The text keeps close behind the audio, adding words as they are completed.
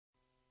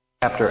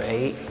Chapter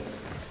 8.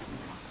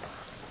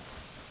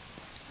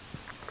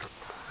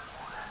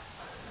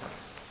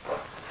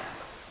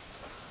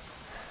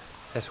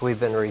 As we've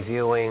been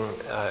reviewing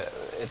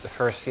at the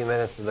first few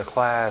minutes of the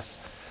class,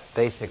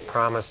 basic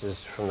promises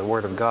from the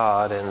Word of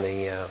God and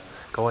the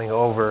going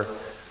over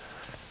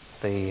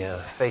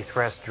the faith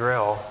rest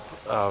drill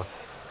of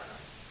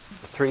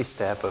the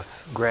three-step of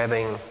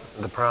grabbing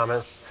the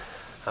promise,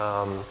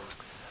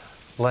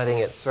 letting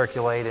it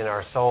circulate in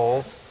our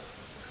souls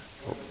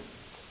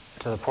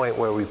to the point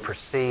where we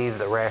perceive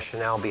the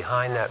rationale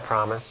behind that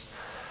promise,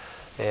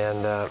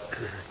 and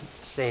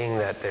seeing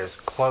that there's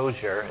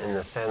closure in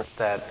the sense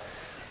that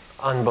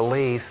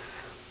unbelief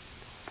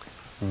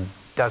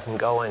doesn't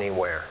go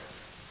anywhere.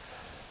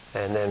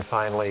 And then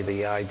finally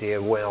the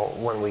idea, well,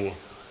 when we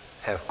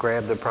have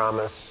grabbed the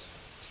promise,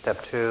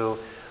 step 2,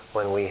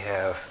 when we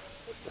have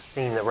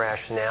seen the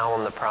rationale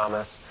in the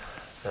promise,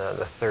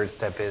 the third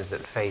step is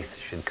that faith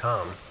should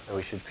come, and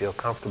we should feel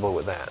comfortable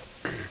with that.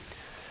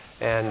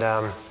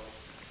 And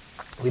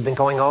we've been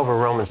going over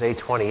Romans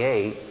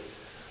 8:28,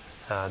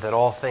 that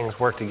all things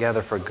work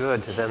together for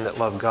good to them that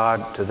love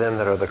God, to them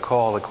that are the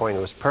called according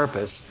to His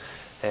purpose.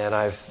 And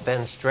I've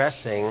been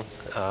stressing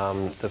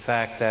the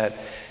fact that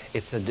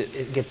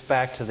it gets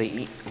back to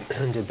the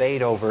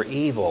debate over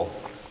evil,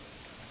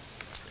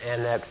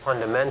 and that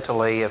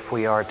fundamentally, if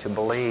we are to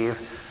believe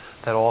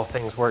that all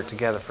things work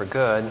together for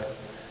good,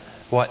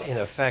 what in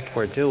effect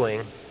we're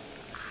doing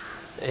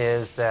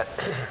is that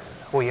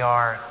we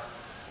are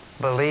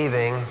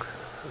believing.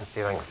 Let's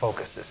see if I can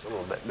focus this a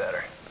little bit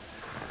better.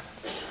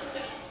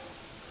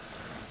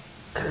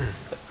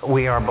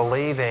 We are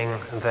believing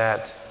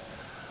that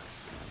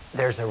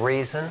there's a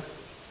reason,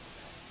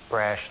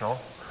 rational,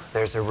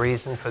 there's a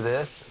reason for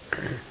this,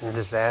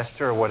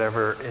 disaster or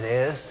whatever it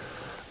is.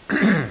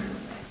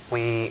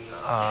 We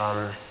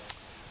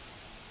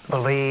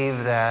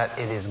believe that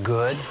it is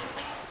good.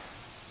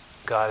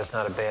 God is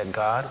not a bad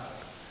God.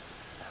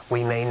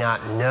 We may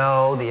not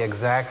know the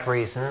exact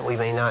reason. We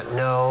may not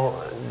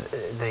know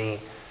the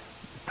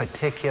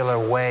particular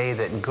way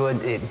that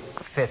good it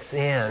fits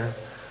in.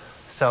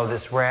 So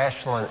this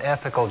rational and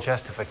ethical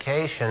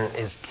justification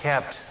is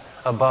kept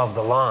above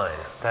the line.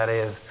 That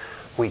is,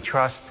 we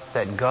trust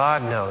that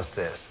God knows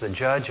this. The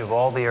judge of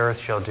all the earth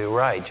shall do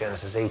right,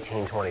 Genesis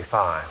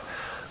 18:25.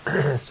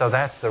 So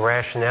that's the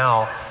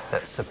rationale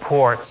that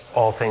supports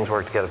all things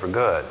work together for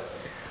good.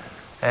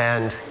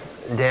 And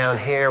down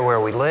here where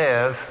we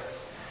live,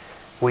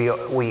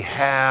 we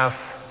have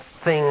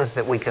things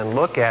that we can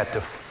look at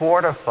to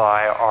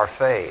fortify our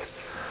faith.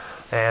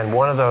 And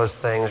one of those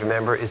things,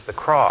 remember, is the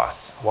cross.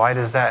 Why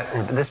does that,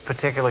 in this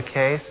particular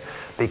case?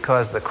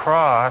 Because the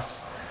cross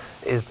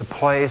is the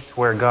place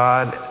where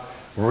God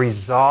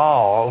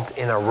resolved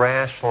in a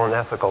rational and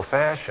ethical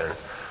fashion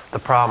the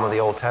problem of the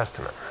Old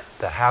Testament.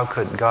 That how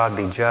could God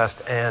be just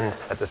and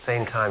at the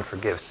same time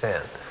forgive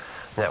sin?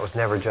 And that was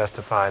never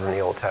justified in the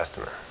Old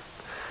Testament.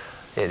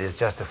 It is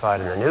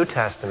justified in the New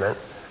Testament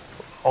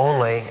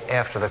only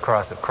after the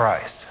cross of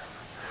Christ.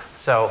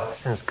 So,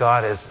 since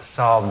God has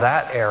solved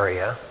that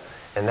area,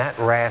 and that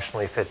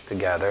rationally fits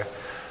together,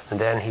 and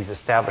then He's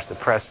established the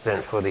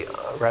precedent for the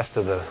rest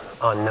of the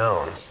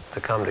unknowns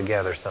to come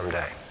together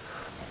someday.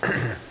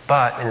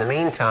 But in the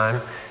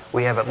meantime,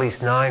 we have at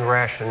least 9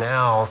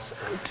 rationales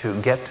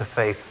to get to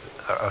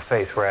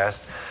faith rest,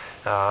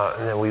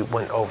 and then we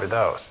went over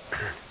those.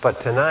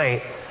 But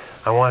tonight,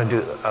 I want to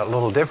do a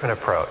little different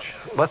approach.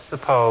 Let's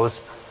suppose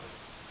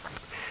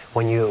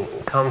when you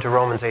come to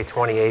Romans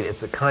 8:28, it's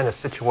the kind of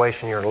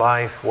situation in your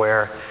life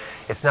where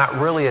it's not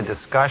really a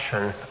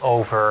discussion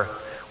over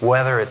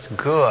whether it's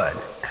good.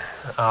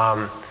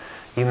 That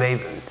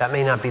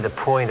may not be the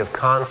point of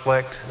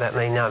conflict. That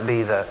may not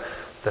be the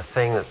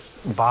thing that's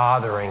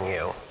bothering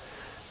you.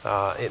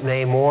 It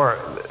may more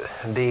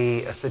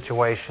be a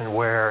situation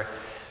where,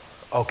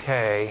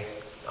 okay,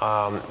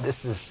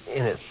 this is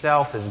in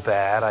itself is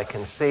bad. I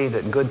can see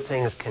that good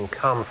things can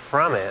come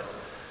from it.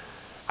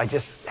 I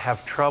just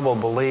have trouble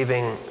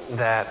believing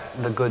that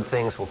the good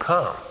things will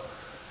come.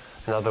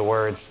 In other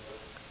words,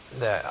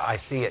 that I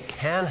see it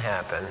can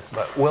happen,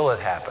 but will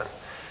it happen?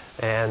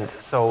 And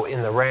so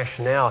in the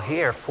rationale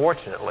here,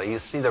 fortunately, you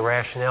see the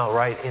rationale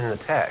right in the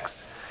text.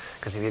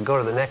 Because if you go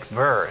to the next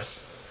verse,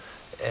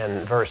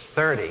 and verse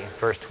 30,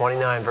 verse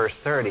 29, verse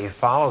 30,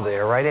 follow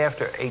there, right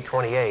after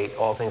 8:28,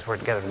 all things work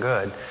together for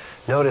good,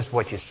 notice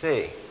what you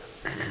see.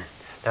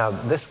 Now,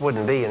 this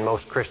wouldn't be in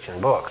most Christian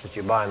books that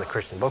you buy in the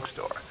Christian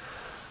bookstore.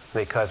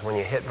 Because when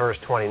you hit verse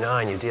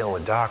 29, you're dealing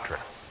with doctrine.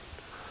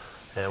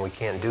 And we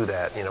can't do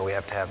that. We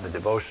have to have the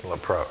devotional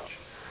approach.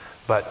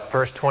 But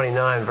verse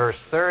 29, verse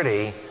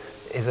 30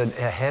 is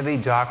a heavy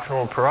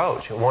doctrinal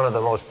approach. One of the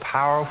most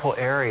powerful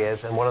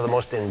areas and one of the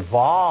most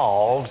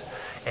involved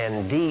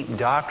and deep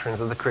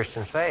doctrines of the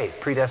Christian faith.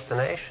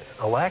 Predestination,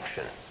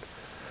 election.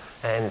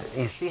 And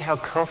you see how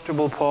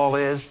comfortable Paul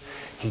is?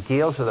 He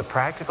deals with a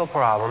practical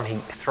problem. He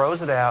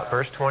throws it out,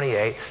 verse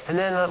 28, and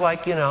then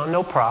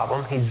no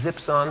problem. He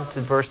zips on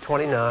to verse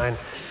 29,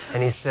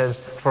 and he says,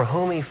 for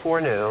whom He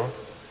foreknew,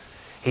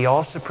 He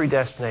also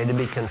predestinated to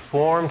be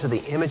conformed to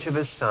the image of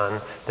his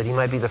Son, that he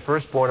might be the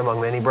firstborn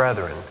among many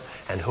brethren.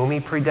 And whom he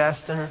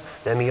predestined,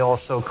 them he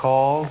also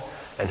called.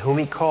 And whom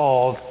he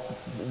called,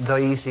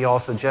 these he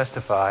also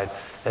justified.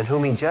 And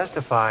whom he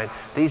justified,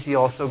 these he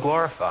also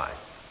glorified.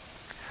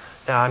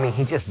 Now,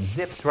 he just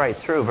zips right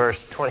through verse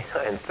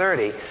 29 and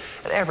 30.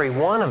 And every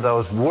one of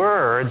those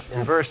words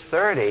in verse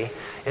 30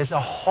 is a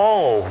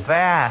whole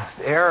vast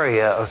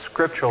area of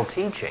scriptural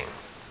teaching.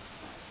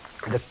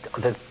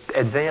 That's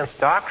advanced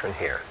doctrine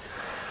here.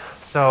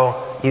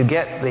 So you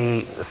get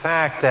the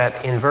fact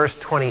that in verse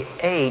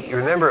 28, you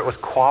remember it was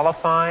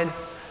qualified.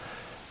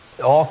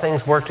 All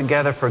things work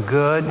together for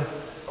good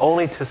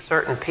only to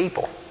certain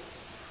people.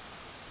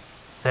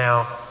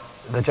 Now,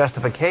 the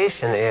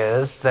justification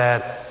is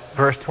that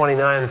verse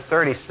 29 and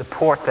 30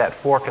 support that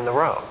fork in the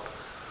road.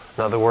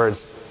 In other words,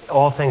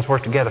 all things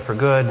work together for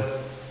good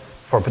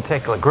for a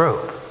particular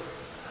group.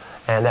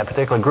 And that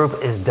particular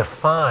group is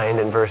defined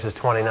in verses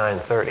 29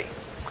 and 30.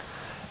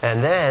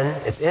 And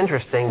then, it's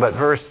interesting, but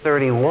verse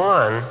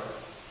 31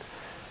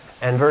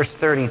 and verse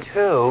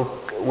 32,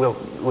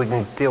 we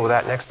can deal with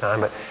that next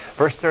time, but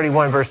verse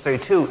 31 and verse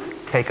 32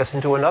 take us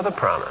into another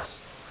promise.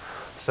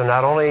 So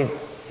not only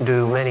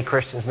do many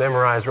Christians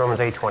memorize Romans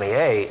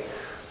 8:28,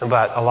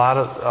 but a lot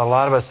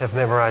of us have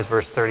memorized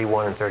verse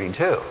 31 and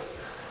 32.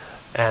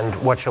 And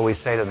what shall we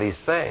say to these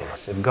things?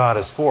 If God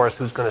is for us,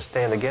 who's going to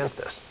stand against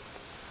us?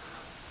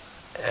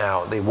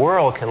 Now, the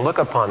world can look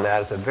upon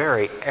that as a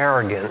very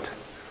arrogant,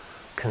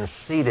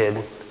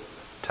 conceited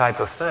type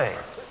of thing.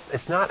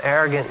 It's not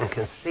arrogant and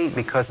conceit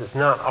because it's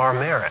not our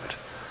merit.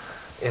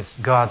 It's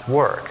God's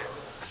work.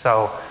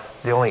 So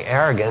the only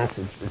arrogance,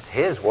 it's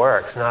His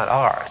works, not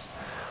ours.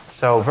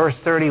 So verse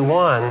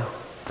 31,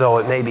 though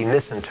it may be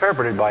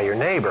misinterpreted by your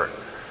neighbor,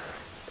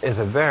 is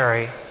a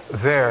very,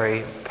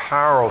 very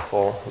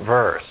powerful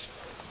verse.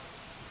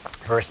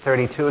 Verse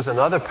 32 is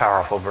another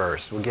powerful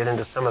verse. We'll get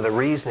into some of the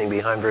reasoning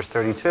behind verse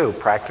 32.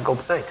 Practical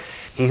thing.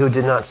 He who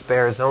did not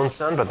spare his own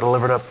Son, but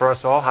delivered up for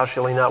us all, how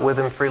shall he not with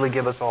him freely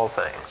give us all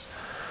things?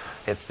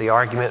 It's the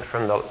argument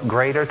from the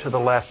greater to the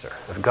lesser.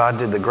 If God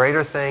did the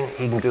greater thing,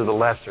 He can do the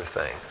lesser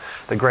thing.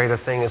 The greater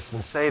thing is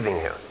in saving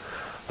you.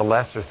 The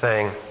lesser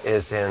thing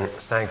is in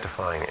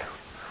sanctifying you.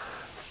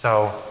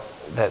 So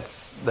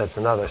that's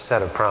another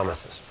set of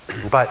promises.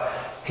 But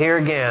here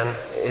again,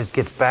 it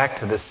gets back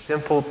to the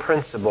simple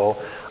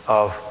principle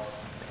of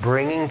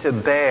bringing to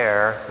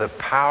bear the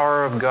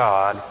power of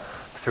God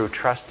through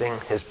trusting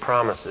His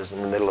promises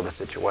in the middle of a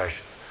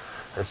situation.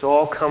 It's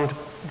all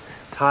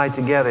tied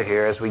together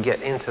here as we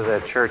get into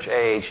the church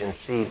age and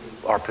see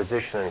our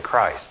position in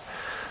Christ.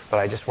 But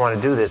I just want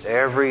to do this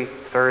every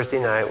Thursday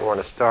night. We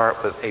want to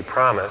start with a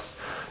promise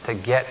to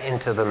get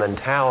into the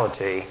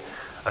mentality,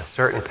 a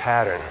certain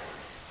pattern.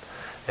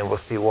 And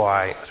we'll see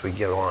why as we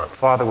get on.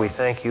 Father, we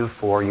thank You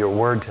for Your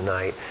word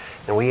tonight.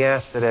 And we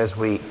ask that as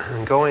we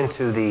go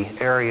into the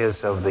areas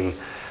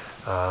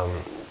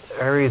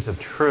of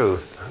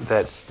truth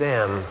that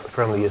stem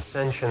from the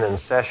ascension and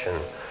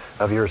session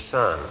of Your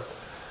Son,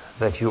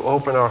 that You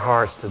open our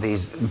hearts to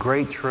these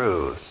great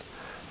truths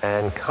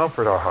and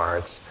comfort our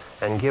hearts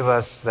and give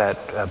us that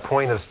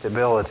point of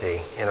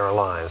stability in our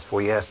lives.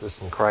 We ask this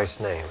in Christ's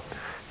name.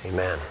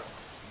 Amen.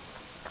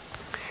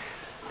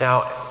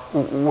 Now,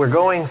 we're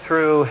going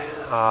through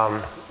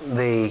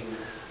the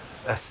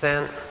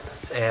ascent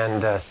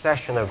and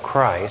session of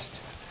Christ.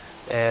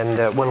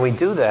 And when we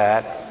do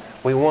that,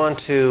 we want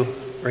to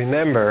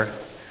remember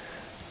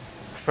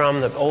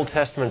from the Old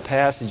Testament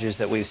passages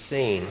that we've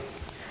seen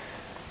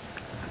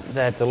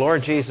that the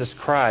Lord Jesus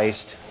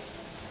Christ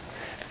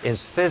is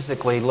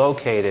physically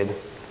located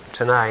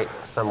tonight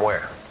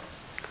somewhere.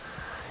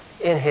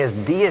 In His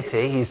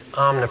deity, He's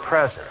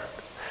omnipresent.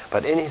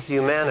 But in His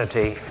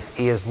humanity,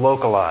 He is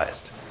localized.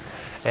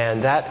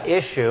 And that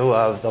issue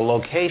of the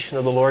location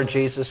of the Lord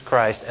Jesus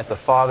Christ at the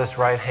Father's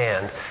right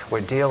hand,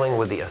 we're dealing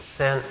with the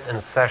ascent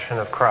and session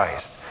of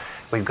Christ.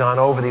 We've gone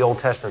over the Old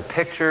Testament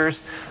pictures.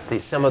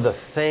 Some of the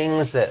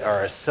things that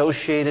are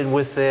associated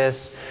with this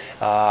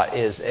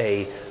is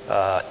a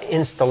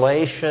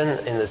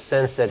installation in the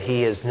sense that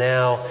He is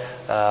now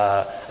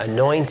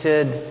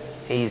anointed.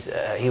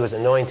 He was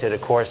anointed,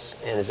 of course,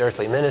 in His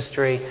earthly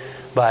ministry,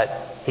 but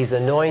He's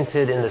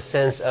anointed in the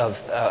sense of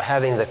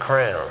having the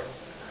crown.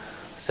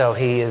 So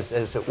He is,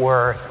 as it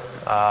were,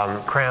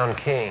 crowned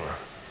king.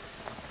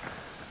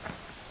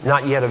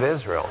 Not yet of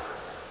Israel,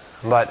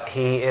 but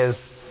He is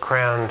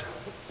crowned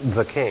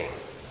the king.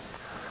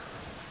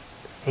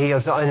 He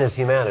is in His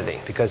humanity,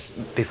 because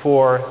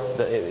before,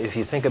 if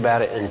you think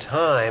about it in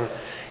time,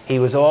 He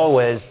was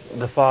always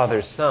the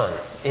Father's Son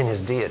in His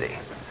deity.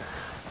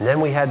 And then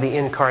we had the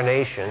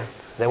incarnation,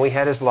 then we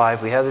had His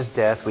life, we had His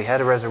death, we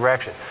had a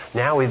resurrection.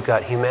 Now we've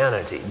got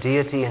humanity,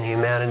 deity and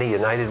humanity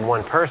united in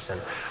one person.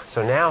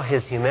 So now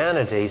His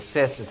humanity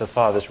sits at the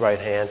Father's right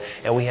hand,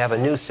 and we have a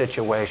new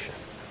situation.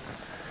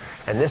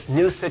 And this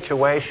new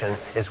situation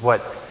is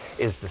what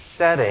is the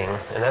setting,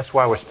 and that's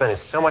why we're spending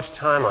so much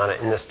time on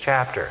it in this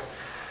chapter.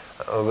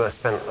 We're going to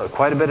spend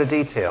quite a bit of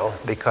detail,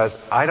 because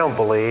I don't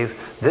believe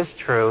this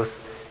truth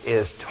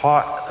is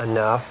taught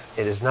enough,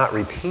 it is not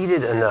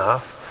repeated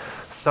enough,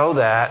 so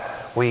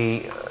that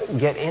we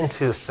get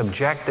into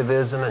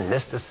subjectivism and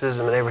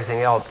mysticism and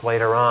everything else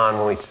later on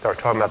when we start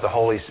talking about the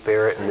Holy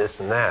Spirit and this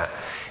and that.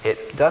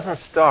 It doesn't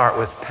start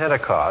with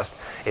Pentecost.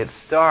 It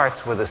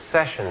starts with the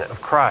session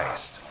of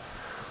Christ.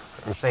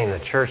 I'm saying the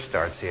church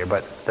starts here,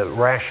 but the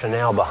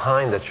rationale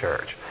behind the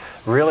church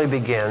really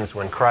begins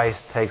when Christ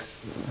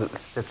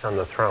sits on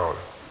the throne.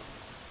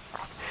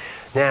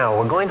 Now,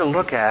 we're going to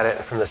look at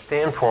it from the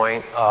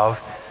standpoint of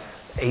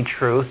a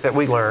truth that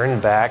we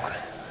learned back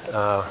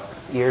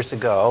years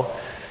ago,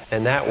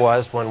 and that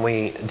was when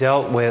we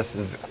dealt with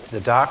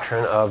the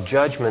doctrine of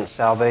judgment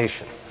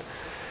salvation.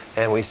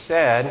 And we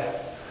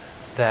said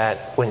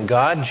that when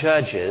God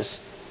judges,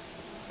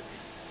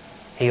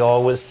 He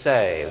always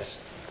saves.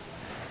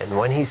 And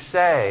when He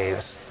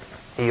saves,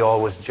 He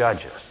always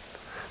judges.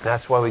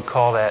 That's why we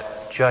call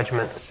that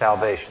judgment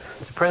salvation.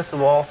 It's a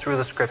principle all through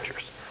the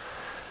Scriptures.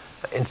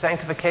 In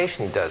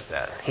sanctification, He does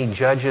that. He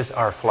judges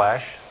our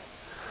flesh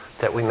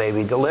that we may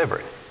be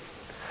delivered.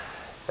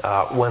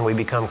 When we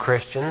become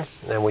Christians,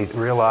 then we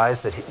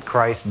realize that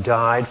Christ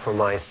died for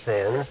my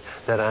sins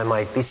that I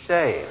might be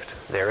saved.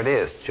 There it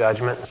is,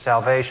 judgment and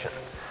salvation.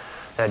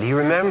 Now, do you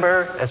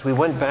remember, as we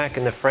went back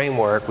in the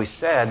framework, we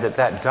said that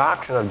that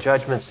doctrine of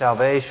judgment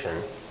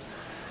salvation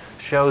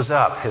shows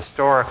up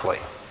historically.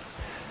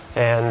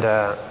 And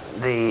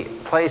the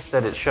place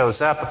that it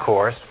shows up, of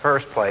course,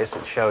 first place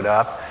it showed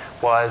up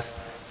was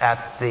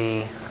at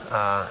the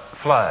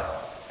flood.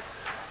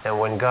 And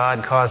when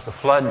God caused the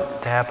flood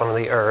to happen on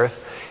the earth,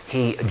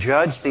 He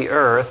judged the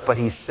earth, but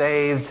He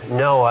saved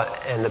Noah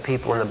and the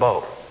people in the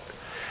boat.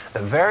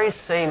 The very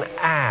same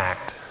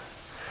act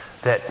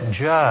that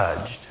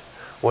judged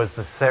was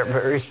the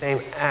very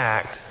same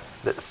act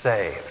that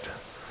saved.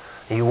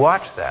 You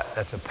watch that.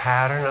 That's a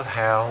pattern of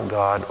how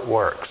God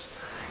works.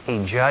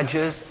 He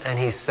judges and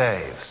He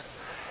saves.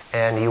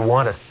 And you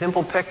want a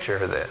simple picture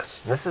of this.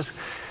 This is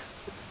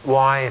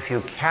why if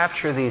you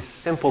capture these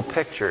simple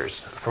pictures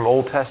from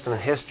Old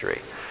Testament history,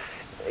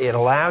 it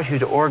allows you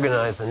to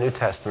organize the New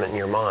Testament in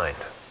your mind.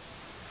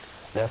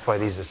 That's why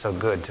these are so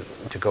good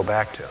to go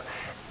back to.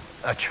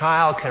 A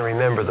child can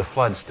remember the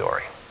flood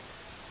story.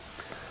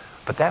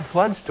 But that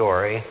flood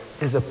story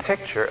is a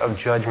picture of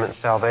judgment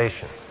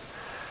salvation.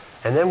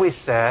 And then we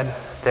said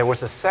there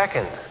was a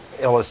second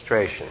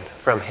illustration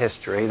from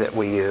history that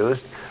we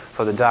used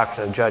for the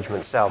doctrine of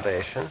judgment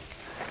salvation,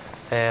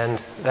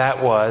 and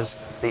that was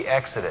the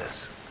Exodus.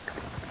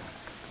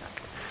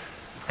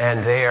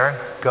 And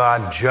there,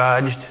 God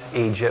judged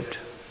Egypt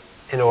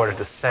in order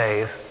to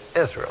save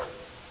Israel.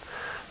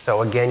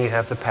 So again, you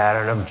have the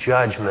pattern of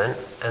judgment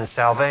and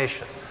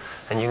salvation.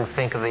 And you can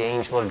think of the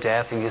angel of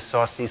death, or you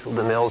saw Cecil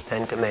DeMille's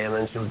Ten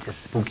Commandments, just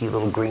spooky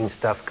little green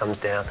stuff comes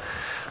down.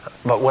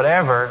 But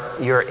whatever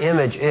your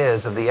image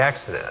is of the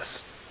Exodus,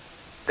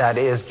 that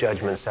is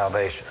judgment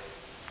salvation.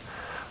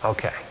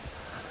 Okay.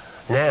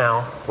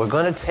 Now, we're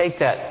going to take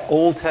that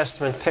Old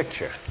Testament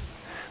picture,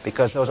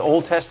 because those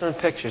Old Testament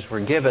pictures were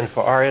given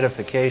for our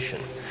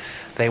edification.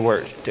 They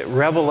were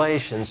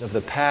revelations of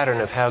the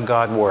pattern of how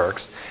God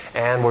works.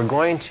 And we're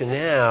going to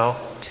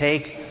now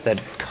take the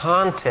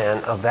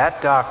content of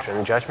that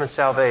doctrine, judgment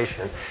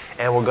salvation,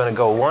 and we're going to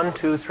go 1,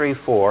 2, 3,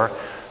 4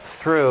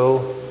 through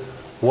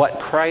what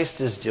Christ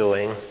is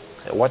doing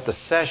and what the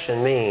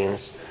session means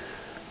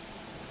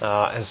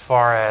as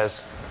far as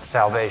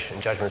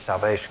salvation, judgment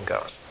salvation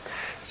goes.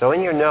 So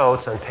in your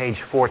notes on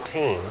page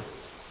 14,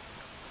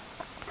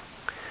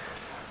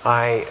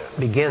 I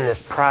begin this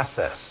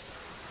process.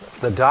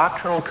 The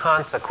doctrinal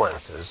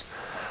consequences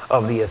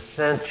of the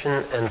ascension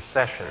and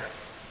session.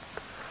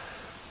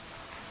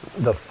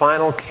 The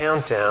final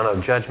countdown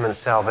of judgment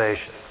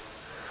salvation.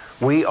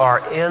 We are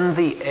in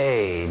the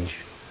age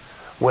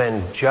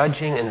when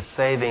judging and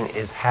saving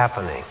is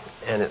happening.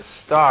 And it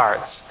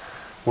starts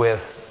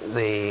with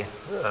the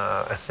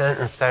ascent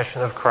and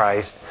session of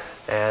Christ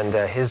and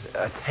His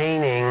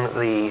attaining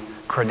the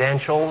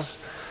credentials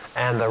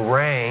and the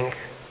rank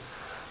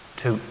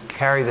to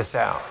carry this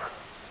out.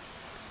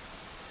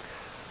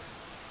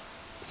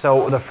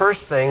 So the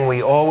first thing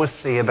we always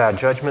see about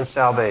judgment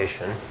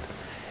salvation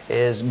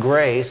is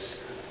grace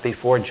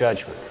before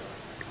judgment.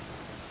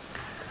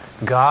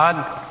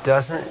 God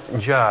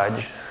doesn't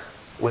judge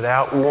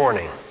without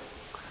warning.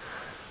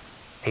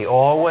 He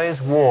always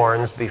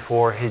warns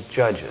before He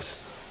judges.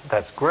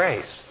 That's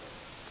grace.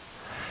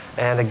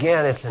 And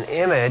again, it's an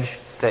image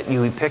that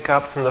you pick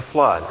up from the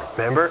flood.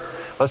 Remember?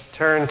 Let's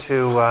turn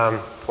to,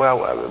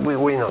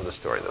 we know the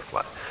story of the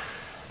flood.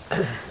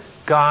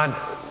 God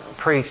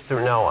preached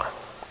through Noah.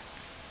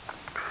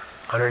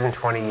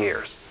 120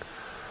 years.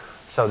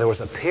 So there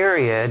was a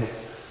period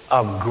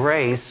of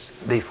grace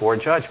before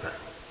judgment.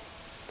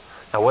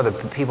 Now, whether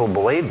people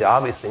believed it,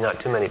 obviously not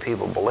too many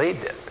people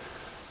believed it,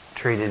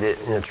 treated it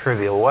in a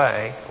trivial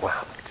way.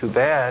 Well, too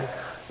bad.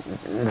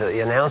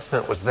 The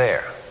announcement was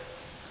there.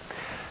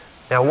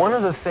 Now, one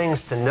of the things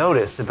to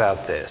notice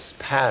about this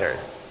pattern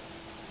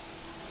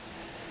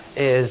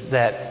is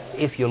that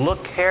if you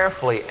look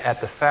carefully at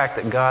the fact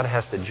that God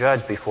has to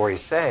judge before He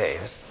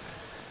saves,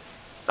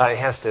 He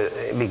has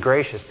to be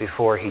gracious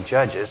before he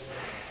judges.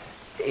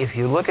 If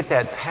you look at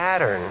that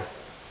pattern,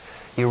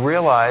 you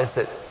realize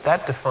that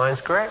that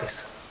defines grace.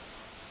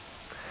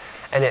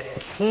 And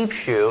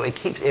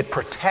it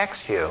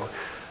protects you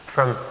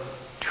from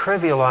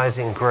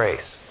trivializing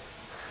grace.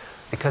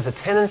 Because the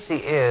tendency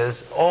is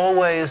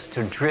always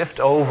to drift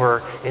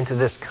over into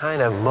this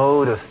kind of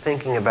mode of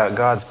thinking about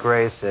God's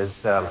grace as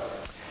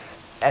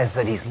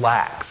that he's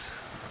lax.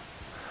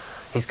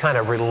 He's kind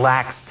of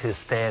relaxed his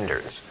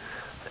standards.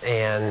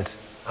 And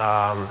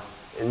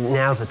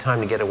now's the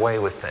time to get away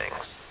with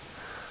things.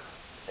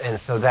 And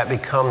so that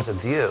becomes a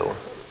view.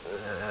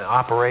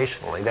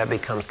 Operationally, that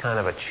becomes kind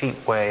of a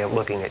cheap way of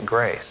looking at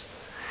grace.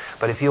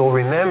 But if you'll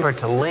remember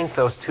to link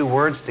those two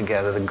words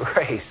together, the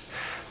grace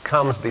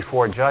comes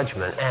before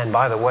judgment, and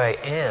by the way,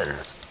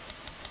 ends.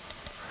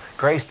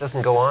 Grace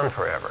doesn't go on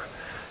forever.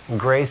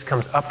 Grace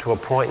comes up to a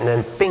point, and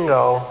then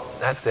bingo,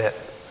 that's it.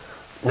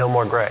 No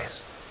more grace.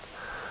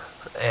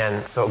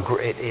 And so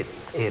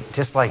it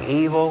just like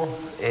evil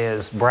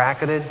is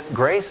bracketed,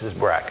 grace is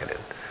bracketed.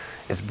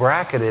 It's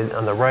bracketed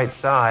on the right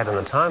side on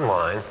the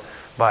timeline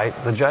by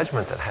the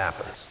judgment that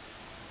happens.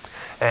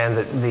 And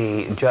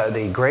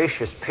the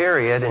gracious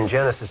period in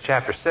Genesis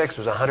chapter 6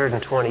 was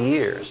 120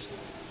 years.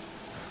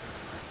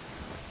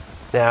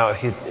 Now,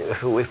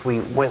 if we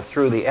went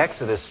through the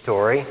Exodus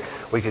story,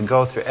 we could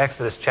go through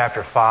Exodus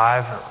chapter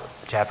 5,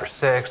 chapter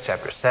 6,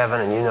 chapter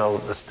 7, and you know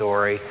the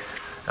story,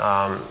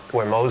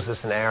 where Moses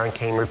and Aaron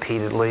came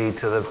repeatedly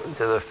to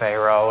the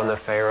Pharaoh, and the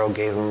Pharaoh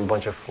gave them a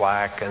bunch of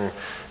flack, and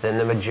then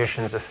the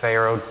magicians of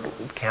Pharaoh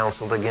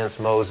counseled against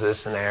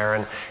Moses and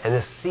Aaron, and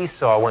this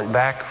seesaw went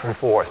back and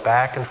forth,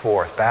 back and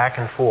forth, back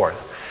and forth.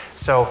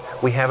 So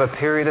we have a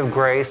period of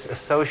grace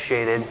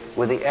associated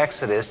with the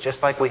Exodus,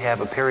 just like we have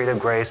a period of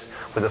grace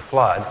with the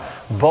flood.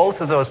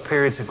 Both of those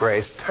periods of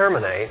grace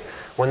terminate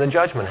when the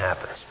judgment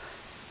happens.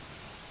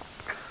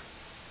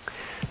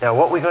 Now,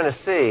 what we're going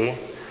to see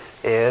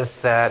is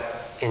that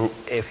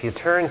if you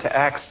turn to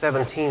Acts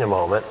 17 a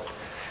moment,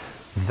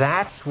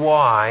 that's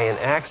why in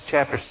Acts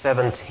chapter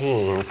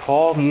 17,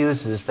 Paul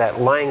uses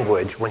that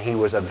language when he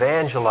was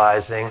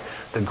evangelizing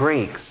the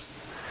Greeks.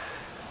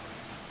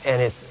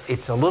 And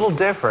it's a little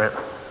different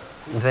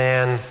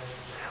than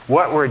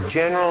what we're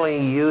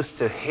generally used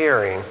to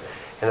hearing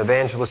in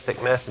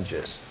evangelistic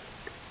messages.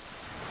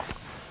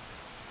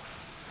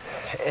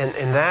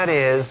 And that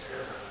is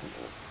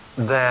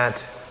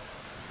that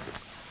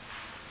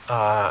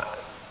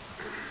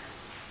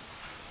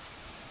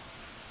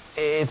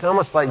it's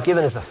almost like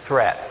given as a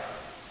threat.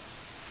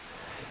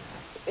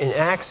 In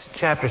Acts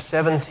chapter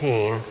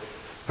 17,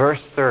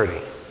 verse 30,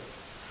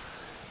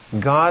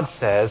 God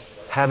says,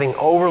 having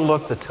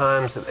overlooked the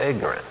times of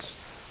ignorance,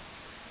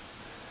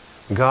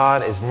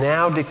 God is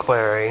now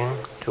declaring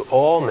to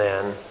all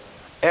men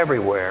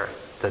everywhere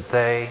that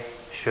they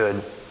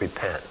should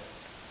repent.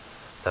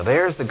 Now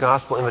there's the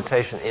gospel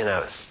invitation in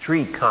a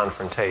street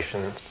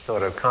confrontation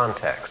sort of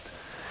context.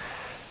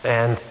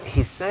 And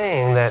he's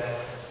saying that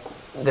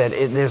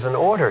there's an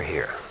order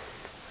here.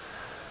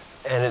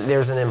 And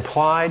there's an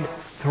implied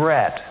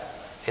threat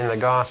in the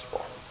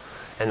gospel.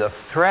 And the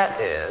threat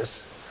is,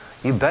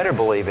 you better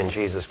believe in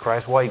Jesus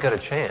Christ while you got a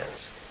chance.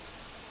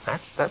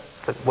 That's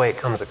the way it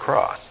comes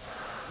across.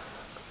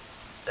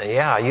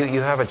 Yeah,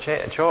 you have a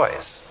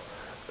choice,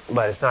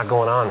 but it's not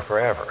going on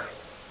forever.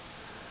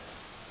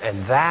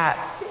 And that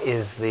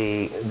is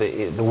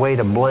the way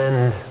to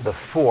blend the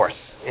force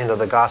into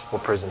the gospel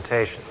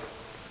presentation.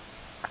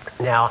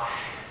 Now,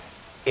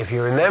 if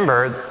you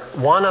remember,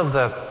 one of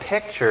the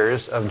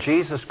pictures of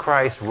Jesus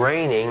Christ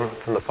reigning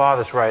from the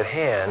Father's right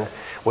hand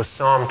was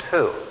Psalm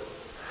 2.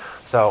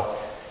 So,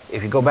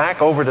 if you go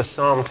back over to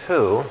Psalm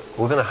 2,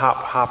 we're going to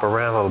hop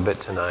around a little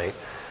bit tonight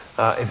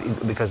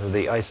because of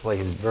the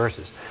isolated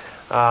verses.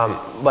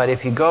 But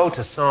if you go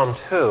to Psalm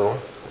 2,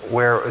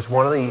 where is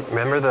one of the,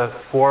 remember the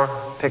four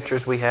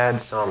pictures we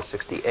had? Psalm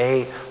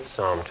 68,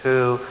 Psalm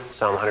 2,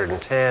 Psalm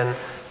 110,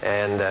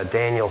 and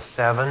Daniel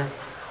 7.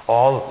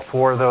 All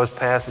four of those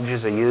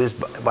passages are used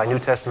by New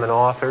Testament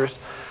authors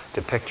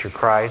to picture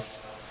Christ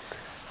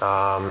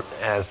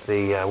as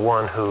the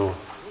one who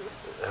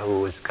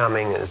is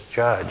coming as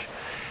judge.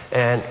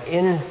 And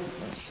in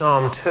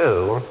Psalm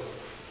 2,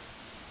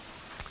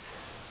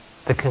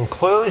 the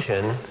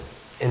conclusion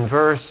in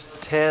verse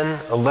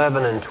 10,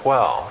 11, and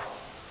 12,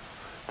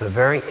 the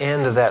very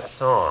end of that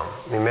psalm.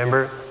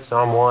 Remember,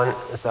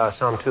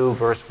 Psalm 2,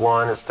 verse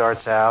 1, it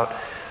starts out,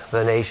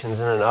 the nations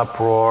in an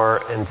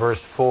uproar. In verse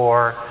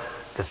 4,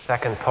 the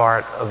second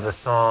part of the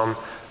psalm,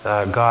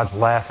 God's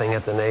laughing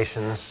at the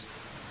nations.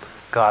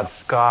 God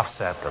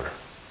scoffs at them.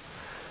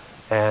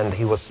 And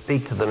he will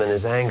speak to them in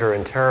his anger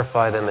and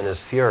terrify them in his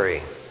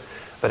fury.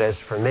 But as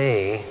for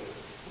me,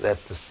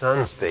 that's the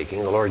Son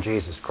speaking, the Lord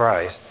Jesus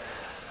Christ,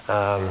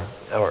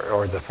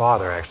 or the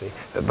Father actually.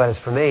 But as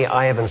for me,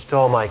 I have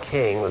installed my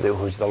King,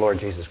 who's the Lord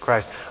Jesus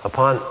Christ,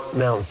 upon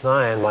Mount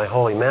Zion, my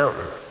holy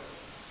mountain.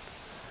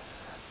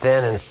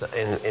 Then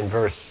in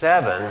verse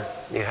 7,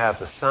 you have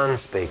the Son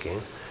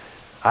speaking.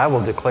 I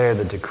will declare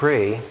the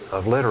decree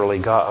of literally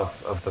God,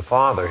 of the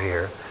Father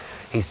here.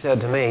 He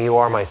said to me, "You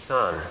are my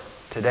son.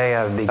 Today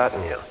I have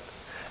begotten you."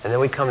 And then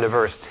we come to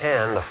verse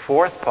 10, the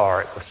fourth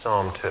part of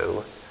Psalm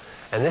 2.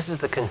 And this is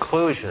the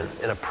conclusion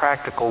in a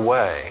practical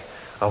way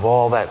of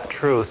all that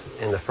truth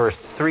in the first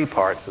three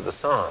parts of the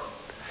psalm.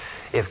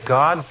 If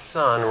God's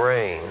Son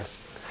reigns,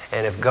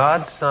 and if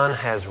God's Son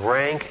has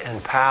rank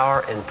and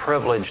power and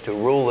privilege to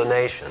rule the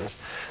nations,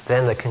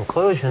 then the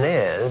conclusion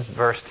is,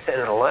 verse 10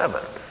 and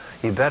 11,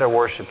 you better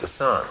worship the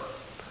Son.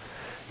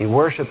 You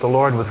worship the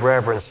Lord with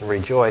reverence and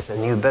rejoice,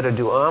 and you better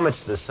do homage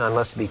to the Son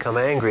lest he become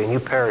angry and you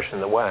perish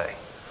in the way.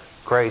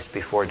 Grace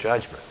before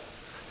judgment.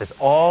 There's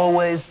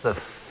always the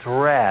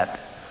threat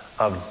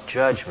of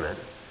judgment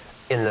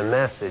in the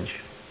message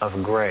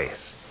of grace.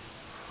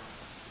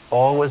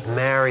 Always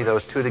marry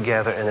those two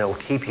together and it'll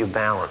keep you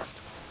balanced.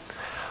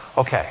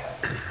 Okay,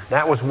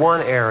 that was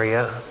one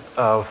area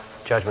of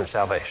judgment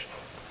salvation.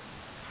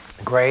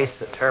 Grace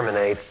that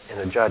terminates in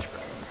a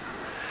judgment.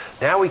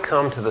 Now we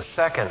come to the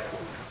second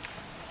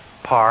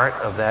part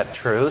of that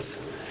truth,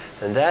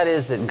 and that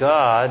is that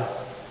God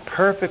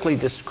perfectly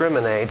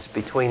discriminates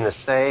between the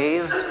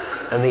saved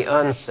and the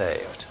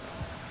unsaved.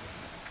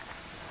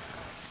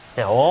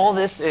 Now all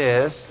this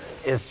is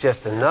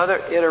just another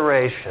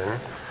iteration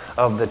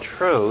of the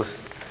truth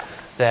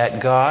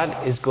that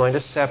God is going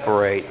to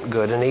separate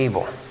good and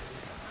evil.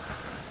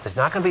 There's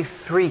not going to be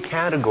three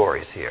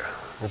categories here.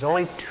 There's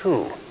only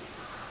two.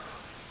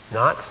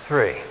 Not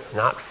three,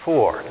 not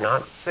four,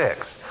 not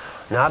six,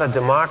 not a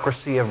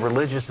democracy of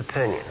religious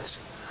opinions.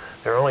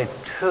 There are only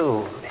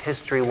two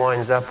history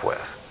winds up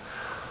with.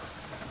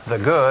 The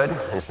good,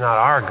 it's not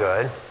our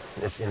good,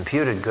 it's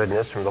imputed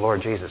goodness from the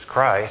Lord Jesus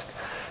Christ,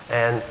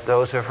 and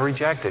those who have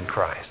rejected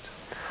Christ.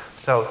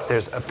 So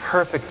there's a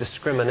perfect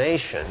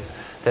discrimination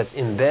that's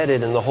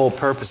embedded in the whole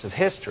purpose of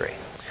history.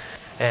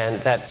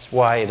 And that's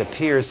why it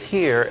appears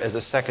here as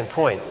a second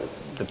point,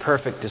 the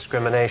perfect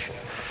discrimination.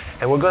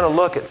 And we're going to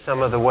look at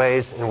some of the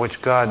ways in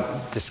which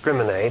God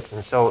discriminates.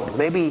 And so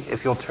maybe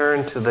if you'll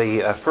turn to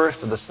the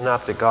first of the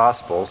Synoptic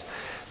Gospels,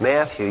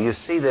 Matthew, you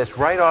see this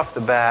right off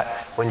the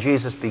bat when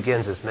Jesus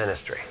begins his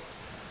ministry.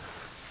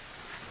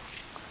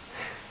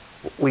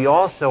 We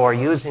also are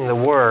using the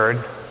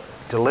word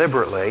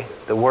deliberately,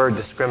 the word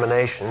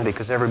discrimination,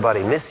 because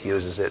everybody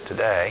misuses it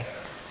today.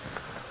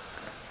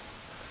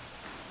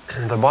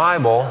 The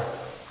Bible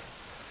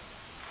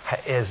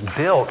is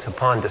built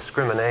upon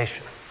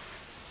discrimination.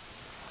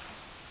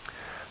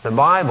 The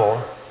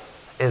Bible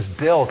is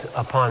built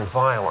upon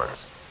violence.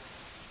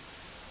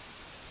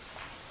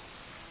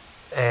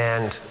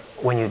 And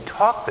when you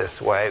talk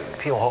this way,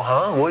 people,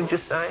 what did you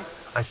say?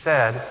 I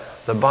said,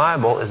 the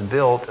Bible is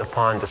built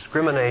upon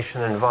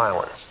discrimination and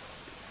violence.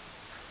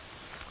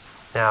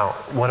 Now,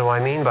 what do I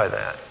mean by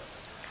that?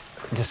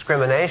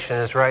 Discrimination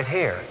is right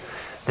here.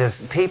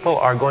 People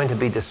are going to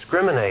be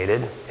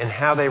discriminated in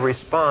how they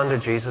respond to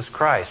Jesus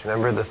Christ.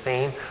 Remember the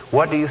theme?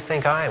 What do you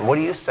think I am? What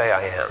do you say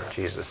I am?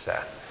 Jesus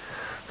said.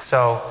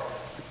 So,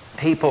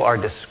 people are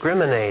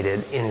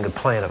discriminated in the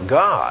plan of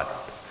God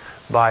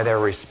by their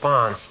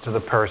response to the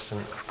person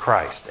of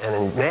Christ. And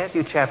in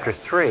Matthew chapter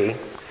 3,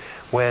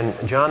 when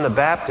John the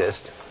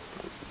Baptist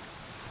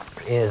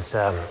is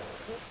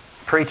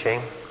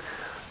preaching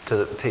to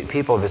the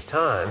people of his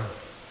time,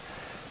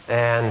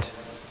 and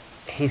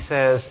he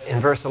says in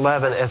verse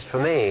 11, "As for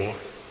me,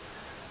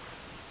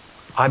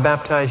 I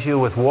baptize you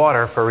with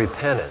water for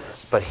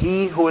repentance, but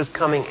he who is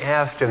coming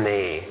after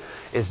me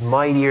is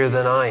mightier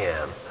than I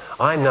am.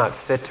 I'm not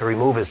fit to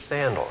remove his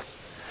sandals.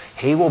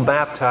 He will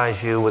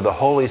baptize you with the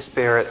Holy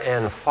Spirit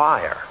and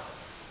fire.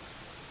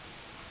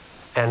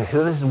 And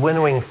with his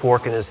winnowing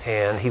fork in his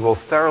hand, he will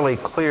thoroughly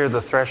clear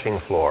the threshing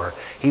floor.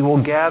 He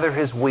will gather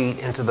his wheat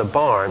into the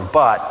barn,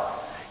 but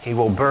he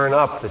will burn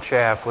up the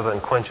chaff with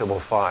unquenchable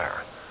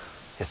fire."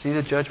 You see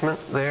the judgment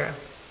there?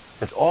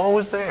 It's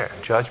always there.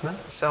 Judgment,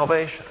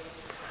 salvation.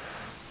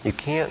 You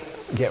can't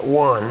get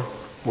one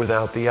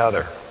without the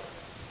other.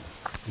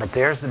 But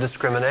there's the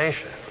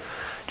discrimination.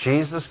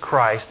 Jesus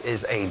Christ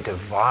is a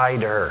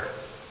divider.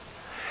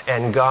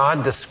 And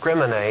God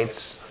discriminates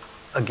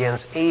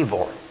against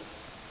evil.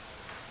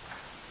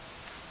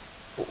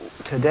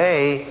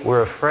 Today,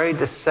 we're afraid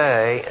to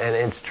say, and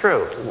it's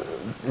true,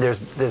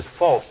 there's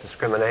false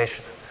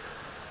discrimination.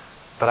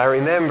 But I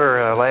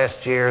remember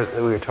last year that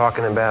we were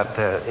talking about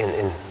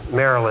in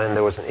Maryland,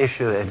 there was an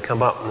issue that had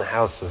come up in the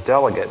House of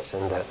Delegates,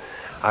 and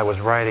I was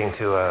writing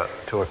to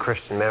a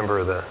Christian member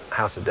of the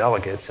House of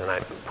Delegates, and I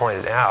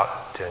pointed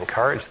out to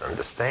encourage them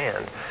to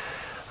stand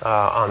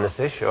on this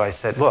issue. I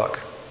said, look,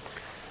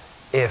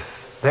 if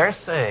they're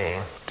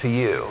saying to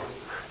you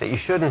that you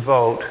shouldn't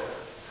vote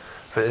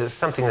for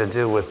something to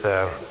do with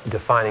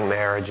defining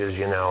marriages,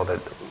 you know, that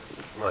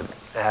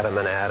Adam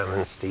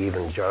and Steve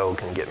and Joe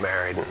can get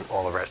married and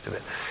all the rest of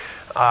it,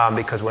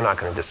 because we're not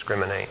going to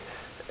discriminate.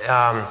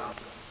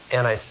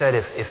 And I said,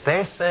 if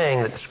they're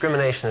saying that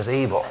discrimination is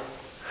evil,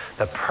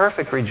 the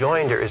perfect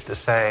rejoinder is to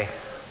say,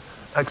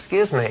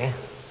 excuse me,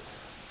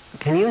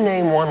 can you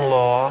name one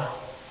law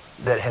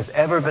that has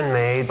ever been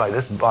made by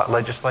this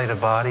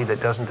legislative body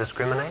that doesn't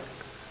discriminate?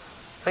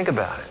 Think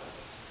about it.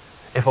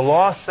 If a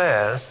law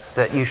says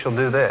that you shall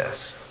do this,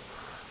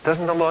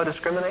 doesn't the law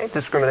discriminate? It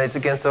discriminates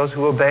against those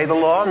who obey the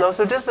law and those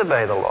who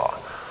disobey the law.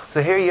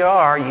 So here you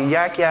are, you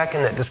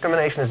yak-yakking that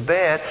discrimination is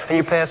bad, and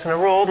you're passing a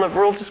rule, and the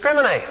rule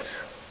discriminates.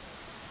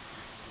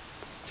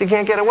 So you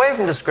can't get away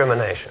from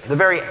discrimination. The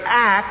very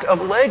act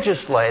of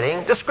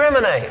legislating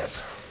discriminates.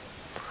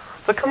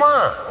 So come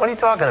on, what are you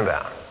talking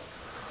about?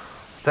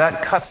 So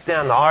that cuts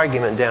down the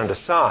argument down to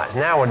size.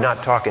 Now we're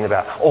not talking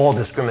about all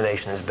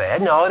discrimination is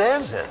bad. No, it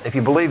isn't. If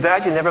you believe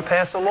that, you never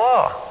pass a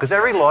law, because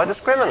every law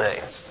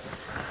discriminates.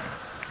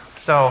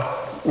 So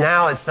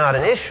now it's not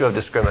an issue of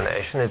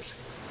discrimination, it's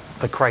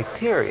the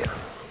criteria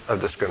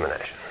of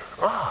discrimination.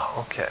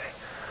 Oh, okay.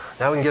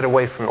 Now we can get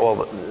away from all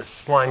the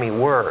slimy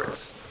words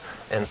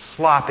and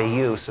sloppy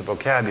use of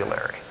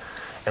vocabulary.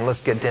 And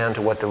let's get down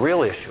to what the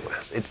real issue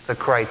is. It's the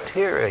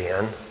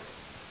criterion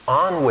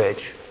on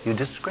which you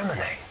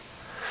discriminate.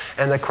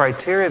 And the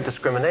criteria of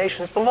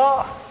discrimination is the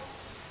law.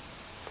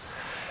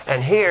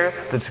 And here,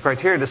 the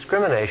criteria of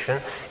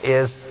discrimination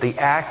is the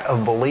act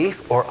of belief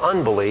or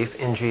unbelief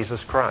in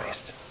Jesus Christ.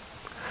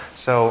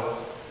 So,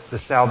 the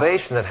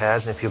salvation that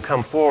has, and if you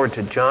come forward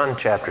to John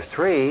chapter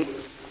 3,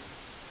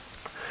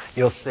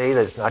 you'll see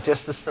that it's not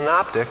just the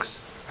synoptics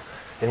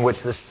in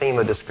which this theme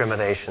of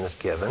discrimination is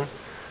given,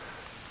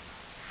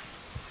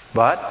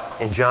 but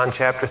in John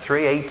chapter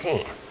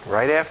 3:18,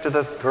 right after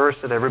the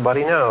verse that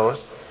everybody knows,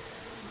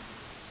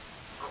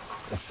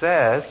 it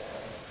says,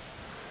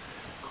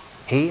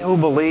 "He who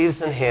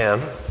believes in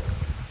him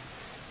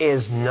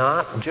is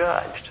not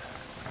judged.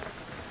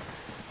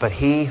 But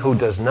he who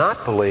does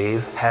not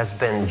believe has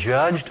been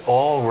judged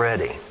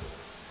already,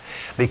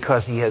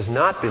 because he has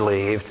not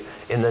believed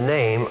in the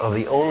name of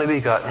the only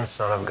begotten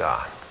Son of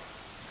God."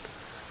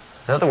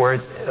 In other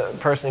words, a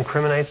person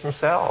incriminates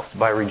themselves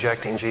by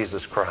rejecting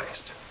Jesus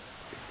Christ.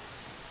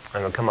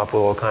 And they'll come up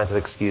with all kinds of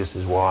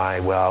excuses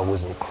why. Well, it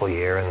wasn't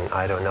clear, and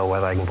I don't know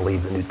whether I can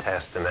believe the New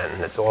Testament,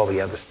 and it's all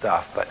the other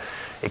stuff. But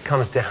it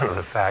comes down to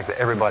the fact that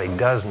everybody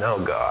does know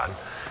God,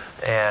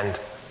 and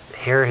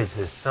here is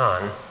his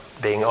Son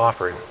being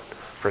offered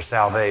for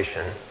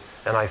salvation,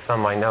 and I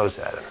thumb my nose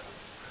at him.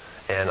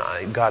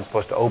 And God's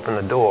supposed to open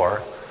the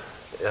door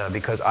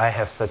because I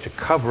have such a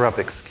cover-up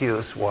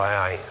excuse why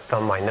I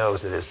thumb my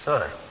nose at his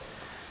Son.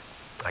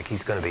 Like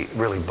he's going to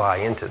really buy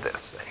into this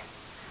thing.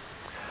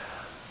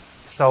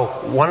 So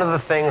one of the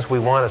things we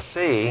want to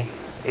see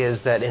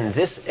is that in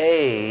this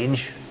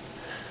age,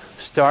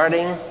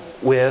 starting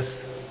with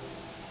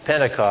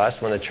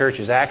Pentecost, when the church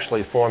is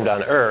actually formed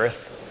on earth,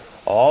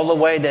 all the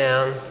way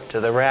down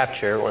to the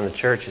rapture, when the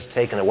church is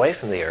taken away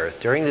from the earth,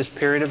 during this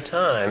period of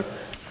time,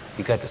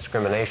 you've got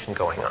discrimination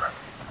going on.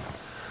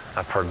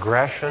 A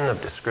progression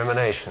of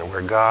discrimination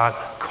where God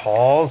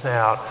calls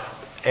out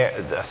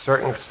a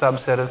certain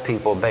subset of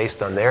people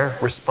based on their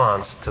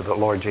response to the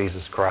Lord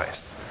Jesus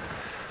Christ.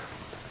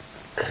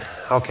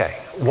 Okay,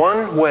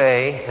 one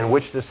way in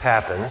which this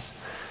happens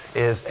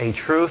is a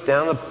truth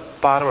down the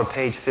bottom of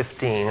page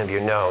 15 of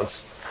your notes.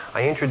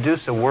 I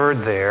introduced a word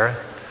there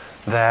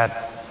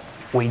that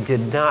we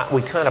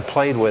kind of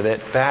played with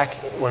it back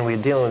when we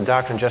were dealing with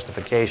doctrine and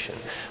justification.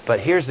 But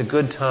here's a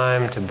good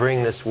time to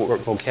bring this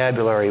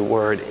vocabulary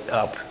word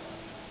up.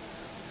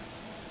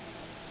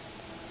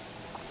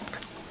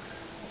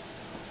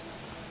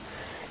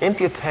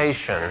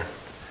 Imputation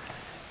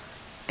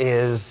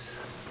is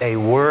a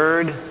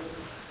word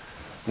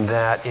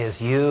that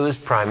is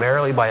used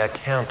primarily by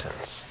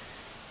accountants.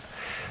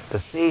 To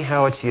see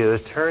how it's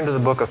used, turn to the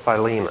book of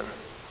Philemon.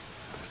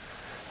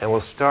 And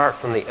we'll start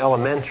from the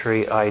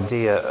elementary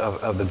idea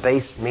of the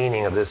base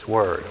meaning of this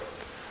word.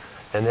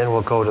 And then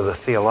we'll go to the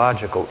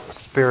theological,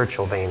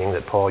 spiritual meaning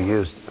that Paul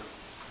used.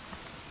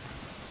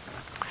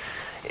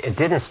 It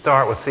didn't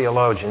start with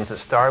theologians, it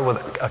started with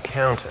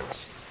accountants.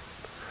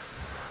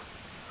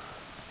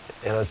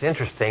 And it's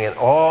interesting, in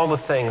all the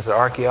things that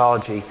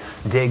archaeology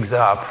digs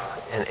up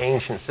in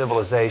ancient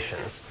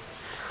civilizations,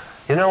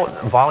 you know,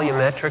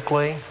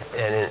 volumetrically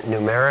and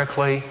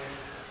numerically,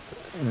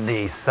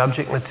 the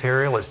subject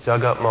material is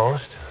dug up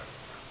most,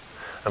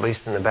 at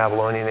least in the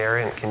Babylonian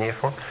area and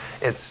cuneiform.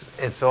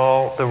 It's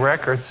all the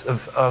records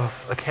of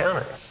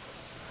accountants.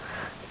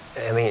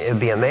 I mean, it'd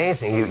be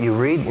amazing. You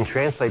read and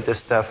translate this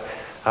stuff.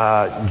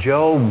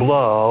 Joe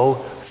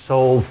Blow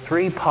sold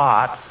 3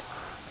 pots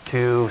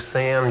to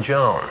Sam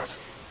Jones.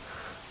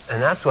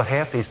 And that's what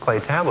half these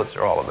clay tablets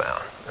are all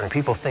about. And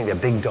people think they're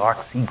big, dark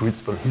secrets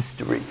from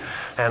history.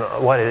 And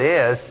what it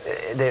is,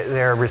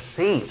 they're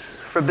receipts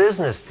for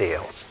business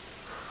deals.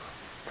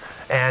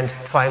 And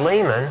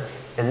Philemon,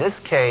 in this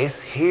case,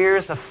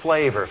 here's a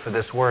flavor for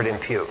this word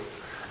impute.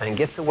 And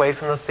gets away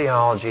from the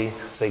theology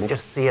so you can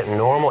just see it in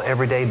normal,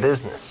 everyday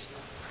business.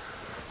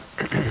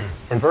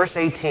 In verse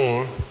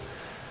 18,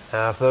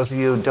 for those of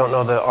you who don't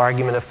know the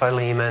argument of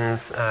Philemon,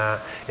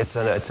 it's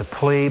a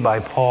plea by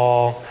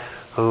Paul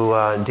who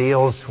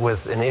deals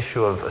with an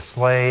issue of a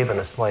slave and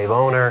a slave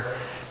owner.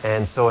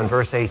 And so in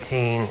verse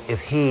 18, if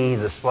he,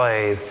 the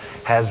slave,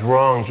 has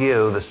wronged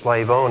you, the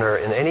slave owner,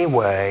 in any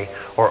way,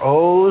 or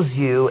owes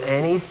you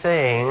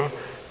anything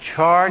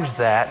Charge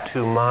that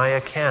to my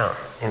account.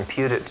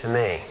 Impute it to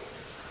me.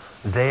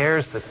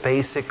 There's the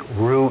basic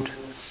root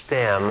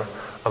stem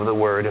of the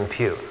word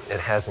impute. It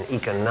has an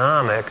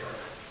economic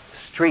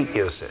street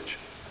usage.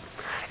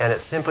 And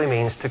it simply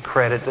means to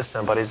credit to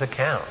somebody's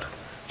account.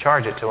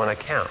 Charge it to an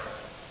account.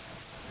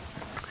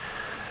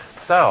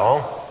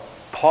 So,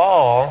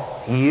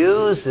 Paul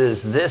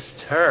uses this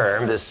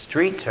term, this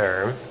street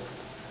term.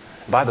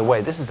 By the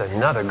way, this is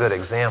another good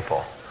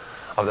example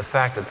of the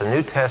fact that the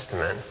New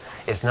Testament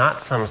is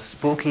not some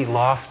spooky,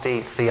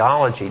 lofty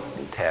theology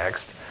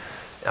text.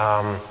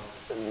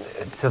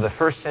 To the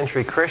first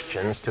century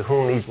Christians to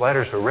whom these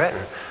letters were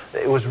written,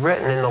 it was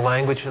written in the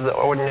language of the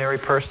ordinary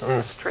person on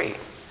the street.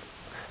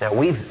 Now,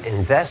 we've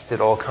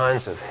invested all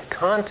kinds of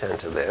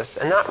content to this,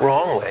 and not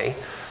wrongly,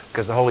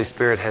 because the Holy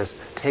Spirit has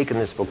taken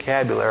this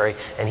vocabulary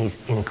and He's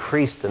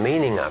increased the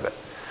meaning of it.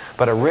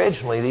 But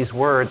originally, these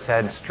words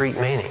had street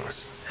meanings.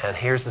 And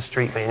here's the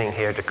street meaning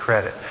here to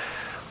credit.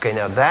 Okay,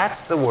 now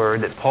that's the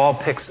word that Paul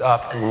picks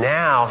up, and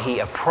now he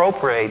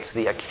appropriates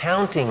the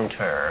accounting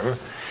term,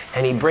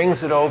 and he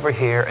brings it over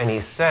here, and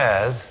he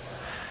says,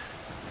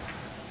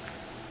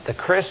 the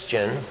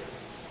Christian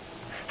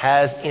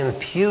has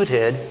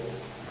imputed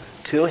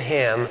to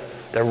him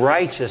the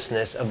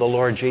righteousness of the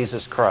Lord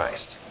Jesus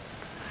Christ.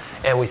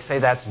 And we say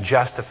that's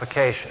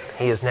justification.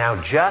 He is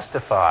now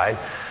justified.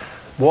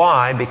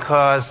 Why?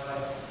 Because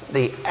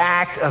the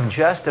act of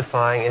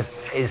justifying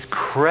is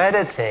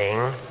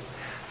crediting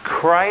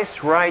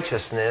Christ's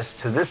righteousness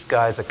to this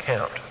guy's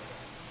account.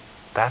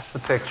 That's the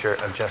picture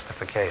of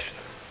justification.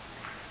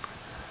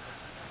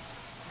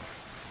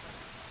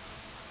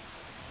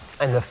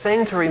 And the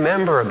thing to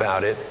remember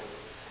about it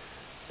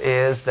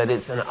is that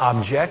it's an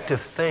objective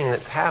thing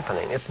that's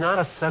happening. It's not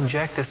a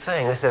subjective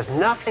thing. This has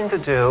nothing to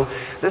do.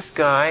 This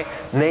guy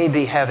may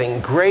be having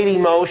great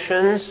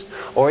emotions,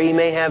 or he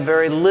may have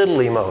very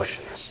little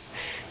emotions.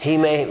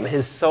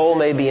 His soul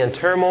may be in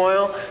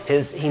turmoil.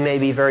 He may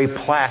be very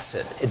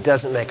placid. It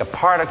doesn't make a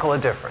particle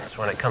of difference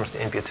when it comes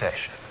to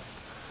imputation.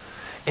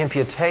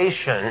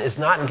 Imputation is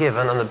not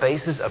given on the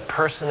basis of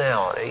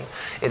personality.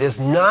 It is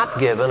not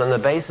given on the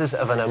basis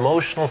of an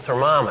emotional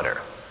thermometer.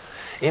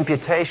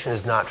 Imputation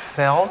is not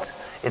felt.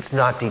 It's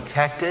not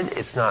detected.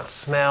 It's not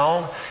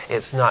smelled.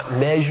 It's not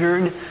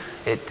measured.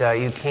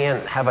 You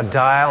can't have a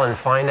dial and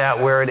find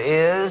out where it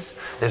is.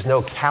 There's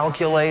no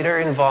calculator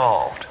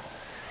involved.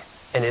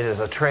 And it is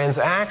a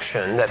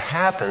transaction that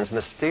happens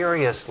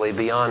mysteriously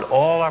beyond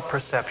all our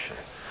perception.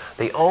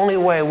 The only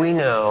way we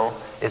know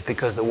is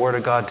because the Word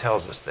of God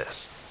tells us this.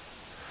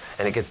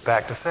 And it gets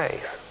back to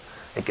faith.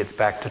 It gets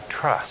back to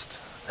trust.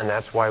 And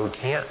that's why we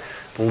can't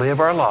live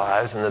our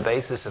lives on the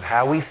basis of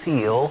how we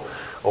feel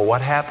or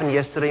what happened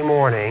yesterday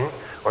morning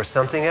or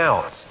something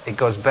else. It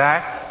goes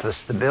back to the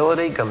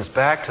stability, comes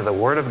back to the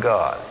Word of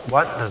God.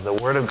 What does the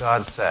Word of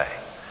God say?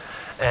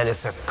 And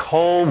it's a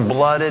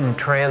cold-blooded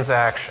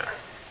transaction.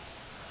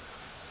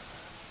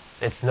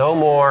 It's no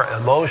more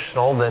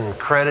emotional than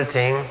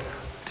crediting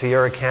to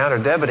your account or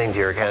debiting to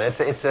your account.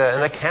 It's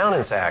an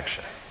accountant's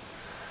action.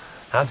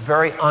 Now, it's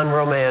very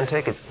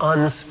unromantic. It's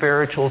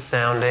unspiritual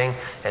sounding,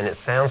 and it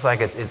sounds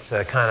like it's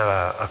a kind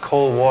of a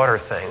cold water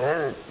thing.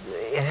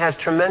 It has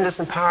tremendous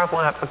and powerful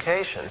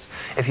applications.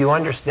 If you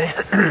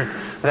understand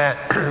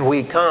that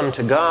we come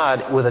to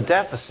God with a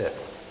deficit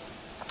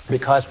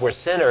because we're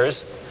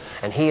sinners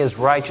and He is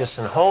righteous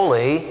and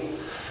holy,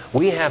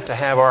 we have to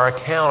have our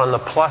account on the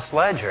plus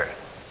ledger.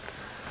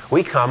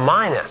 We come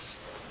minus.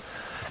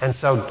 And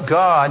so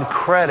God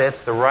credits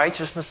the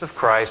righteousness of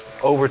Christ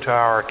over to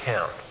our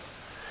account.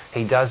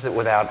 He does it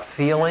without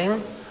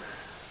feeling.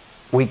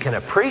 We can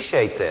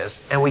appreciate this,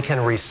 and we can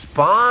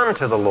respond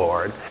to the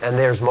Lord, and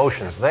there's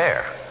motions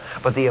there.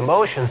 But the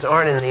emotions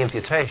aren't in the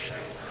imputation.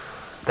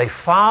 They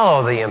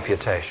follow the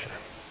imputation.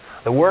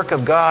 The work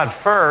of God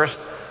first,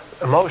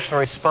 emotional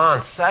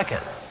response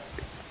second.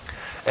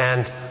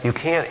 And you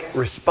can't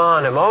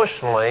respond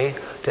emotionally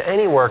to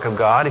any work of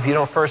God if you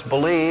don't first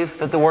believe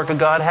that the work of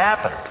God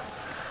happened.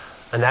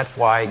 And that's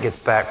why it gets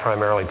back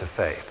primarily to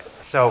faith.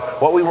 So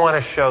what we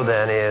want to show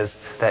then is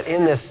that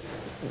in this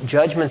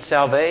judgment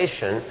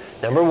salvation,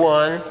 number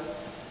one,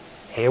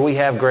 here we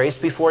have grace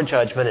before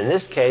judgment. In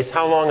this case,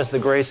 how long has the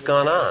grace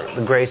gone on?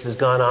 The grace has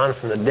gone on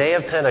from the day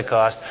of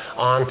Pentecost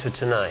on to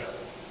tonight.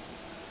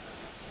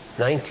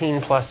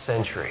 19 plus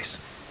centuries.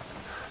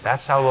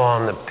 That's how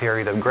long the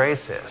period of grace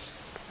is.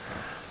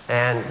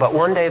 But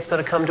one day it's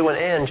going to come to an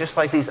end, just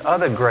like these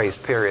other grace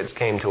periods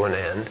came to an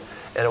end,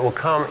 and it will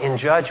come in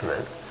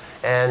judgment.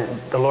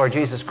 And the Lord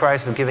Jesus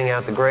Christ is giving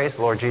out the grace.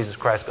 The Lord Jesus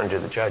Christ is going to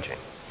do the judging.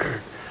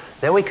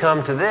 Then we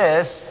come to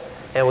this,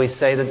 and we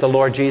say that the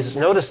Lord Jesus...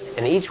 Notice,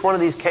 in each one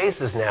of these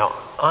cases now,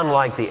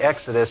 unlike the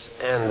Exodus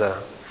and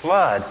the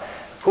flood,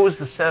 who is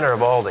the center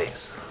of all these?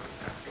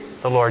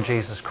 The Lord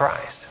Jesus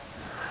Christ.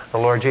 The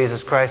Lord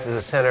Jesus Christ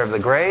is the center of the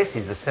grace.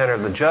 He's the center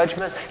of the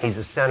judgment. He's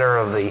the center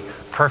of the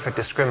perfect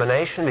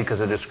discrimination, because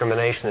the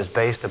discrimination is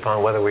based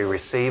upon whether we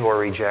receive or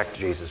reject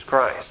Jesus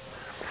Christ.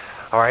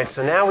 All right,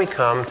 so now we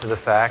come to the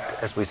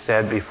fact, as we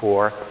said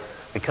before,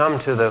 we come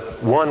to the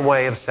one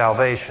way of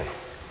salvation.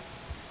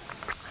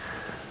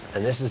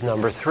 And this is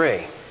number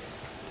 3.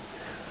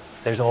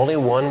 There's only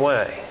one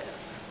way.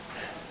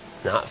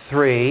 Not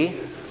 3,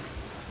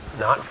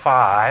 not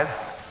 5,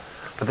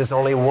 but there's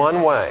only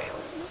one way.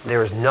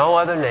 There is no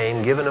other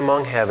name given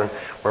among heaven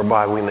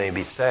whereby we may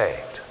be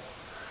saved.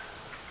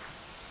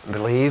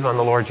 Believe on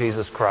the Lord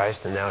Jesus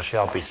Christ and thou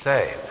shalt be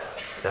saved.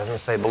 It doesn't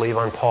say believe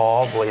on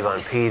Paul, believe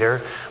on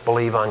Peter,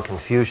 believe on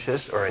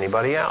Confucius or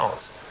anybody else.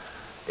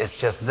 It's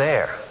just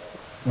there.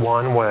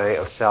 One way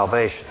of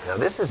salvation. Now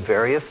this is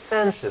very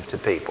offensive to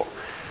people.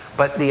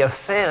 But the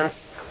offense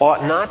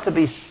ought not to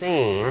be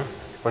seen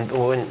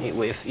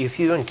if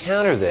you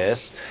encounter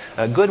this.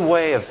 A good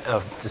way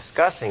of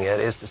discussing it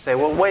is to say,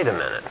 well, wait a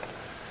minute.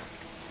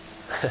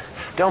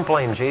 Don't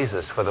blame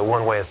Jesus for the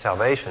one way of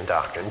salvation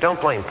doctrine. Don't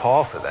blame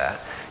Paul for that.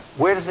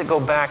 Where does it go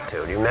back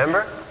to? Do you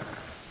remember?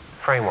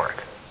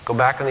 Framework. Go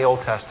back in the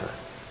Old Testament.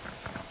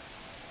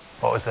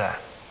 What was that?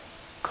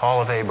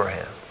 Call of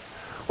Abraham.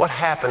 What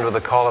happened with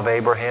the call of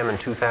Abraham in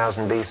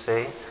 2000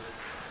 BC?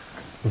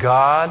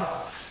 God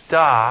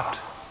stopped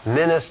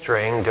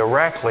ministering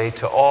directly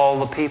to all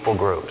the people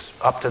groups.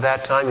 Up to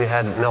that time, you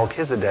had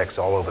Melchizedeks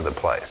all over the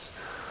place.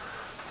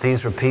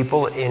 These were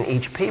people in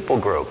each people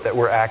group that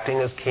were acting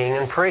as king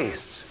and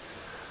priests.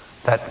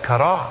 That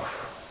cut off.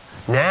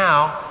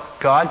 Now,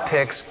 God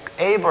picks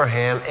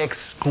Abraham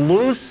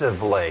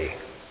exclusively,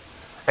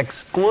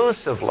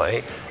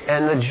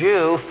 and the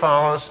Jew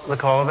follows the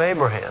call of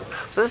Abraham.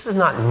 So this is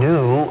not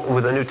new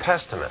with the New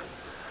Testament.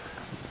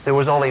 There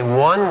was only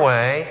one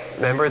way.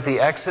 Remember at the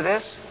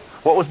Exodus?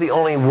 What was the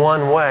only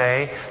one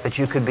way that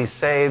you could be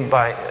saved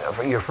by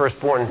your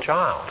firstborn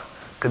child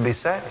could be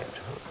saved?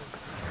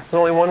 There's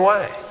only one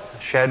way.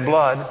 Shed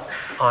blood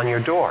on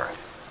your door.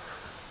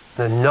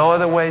 No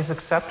other way is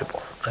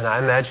acceptable. And I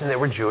imagine there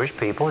were Jewish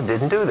people who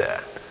didn't do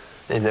that.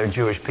 And there were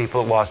Jewish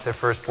people who lost their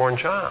firstborn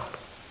child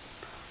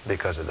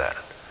because of that.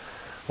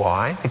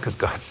 Why? Because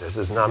God says,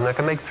 I'm not going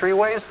to make 3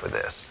 ways for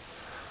this.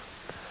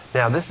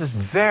 Now, this is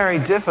very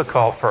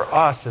difficult for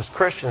us as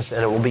Christians,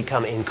 and it will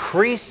become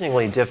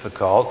increasingly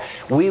difficult.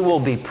 We will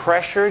be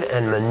pressured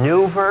and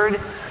maneuvered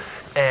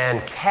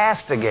and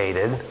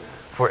castigated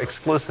for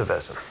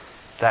exclusivism.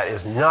 That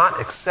is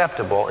not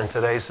acceptable in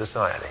today's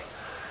society.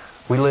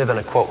 We live in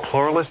a, quote,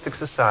 pluralistic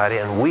society,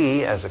 and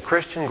we, as a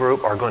Christian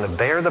group, are going to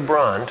bear the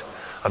brunt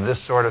of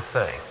this sort of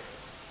thing.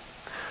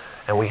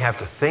 And we have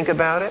to think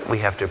about it. We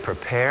have to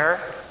prepare.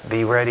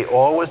 Be ready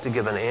always to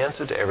give an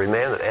answer to every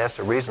man that asks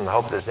the reason the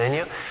hope that's in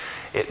you.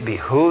 It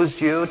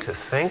behooves you to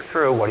think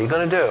through what are you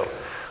going to do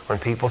when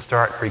people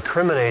start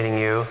recriminating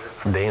you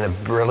for being a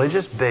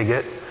religious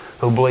bigot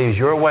who believes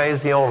your way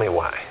is the only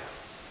way.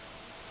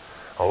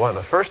 Well,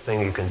 the first thing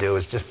you can do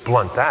is just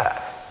blunt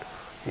that.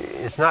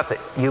 It's not that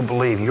you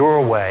believe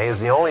your way is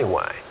the only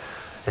way.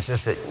 It's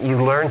just that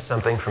you learned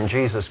something from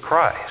Jesus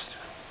Christ.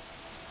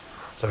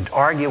 So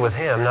argue with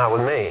him, not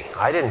with me.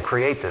 I didn't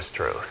create this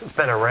truth. It's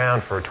been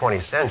around for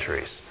 20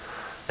 centuries.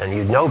 And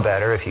you'd know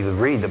better if you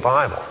read the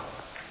Bible,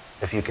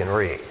 if you can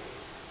read.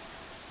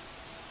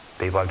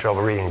 People have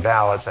trouble reading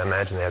ballots. I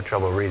imagine they have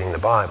trouble reading the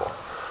Bible.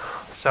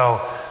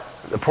 So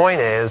the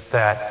point is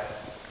that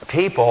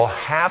people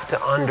have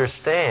to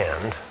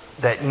understand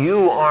that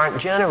you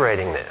aren't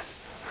generating this.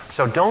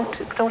 So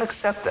don't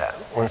accept that.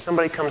 When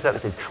somebody comes up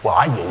and says, well,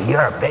 I think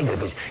you're a bigot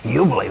because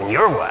you believe in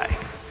your way.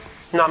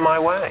 Not my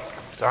way.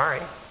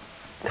 Sorry.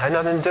 It had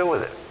nothing to do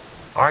with it.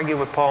 Argue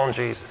with Paul and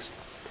Jesus.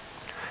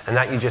 And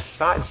that you just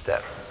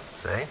sidestep.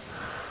 See?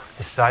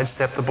 You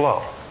sidestep the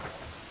blow.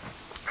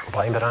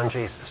 Blame it on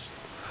Jesus.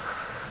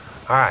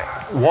 All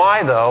right.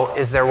 Why, though,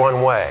 is there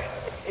one way?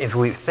 If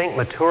we think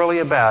maturely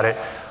about it,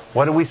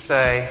 what did we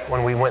say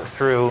when we went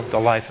through the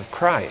life of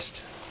Christ?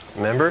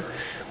 Remember?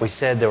 We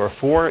said there were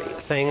 4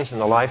 things in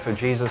the life of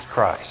Jesus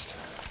Christ.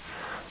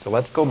 So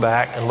let's go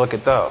back and look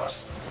at those.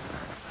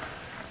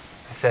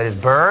 He said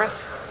his birth,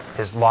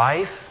 his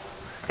life,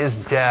 his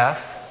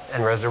death,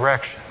 and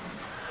resurrection.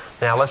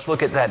 Now let's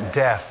look at that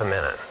death a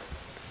minute.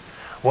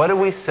 What do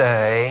we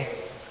say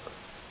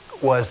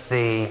was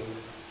the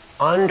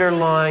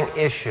underlying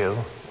issue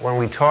when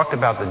we talked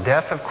about the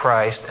death of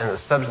Christ and the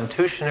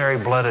substitutionary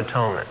blood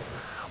atonement?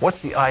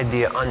 What's the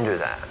idea under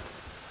that?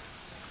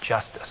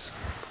 Justice.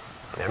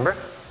 Remember?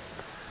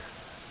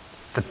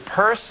 The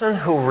person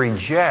who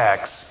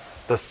rejects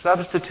the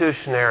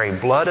substitutionary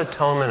blood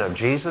atonement of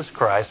Jesus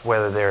Christ,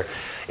 whether they're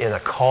in a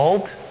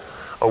cult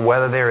or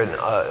whether they're in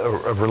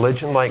a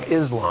religion like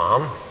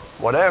Islam,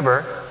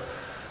 whatever,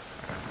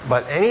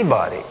 but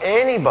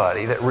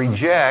anybody that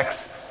rejects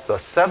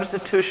the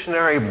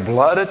substitutionary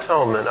blood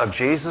atonement of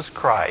Jesus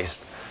Christ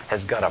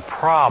has got a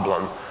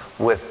problem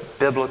with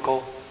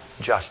biblical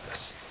justice.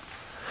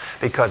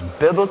 Because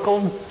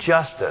biblical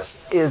justice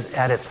is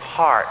at its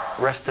heart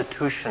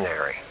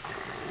restitutionary.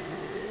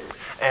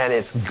 And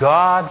it's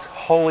God's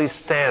holy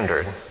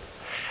standard.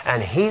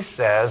 And he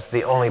says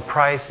the only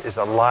price is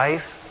a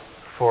life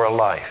for a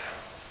life.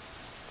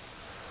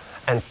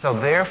 And so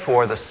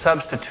therefore the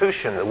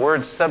substitution, the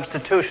word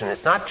substitution,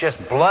 it's not just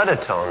blood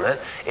atonement,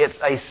 it's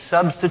a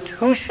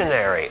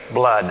substitutionary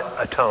blood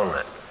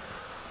atonement.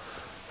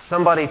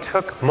 Somebody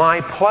took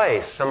my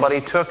place. Somebody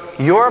took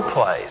your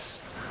place.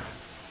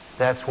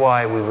 That's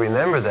why we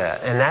remember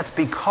that. And that's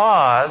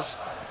because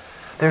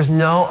there's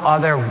no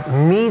other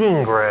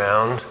meeting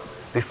ground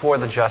before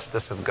the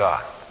justice of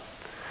God.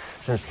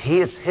 Since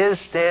it's His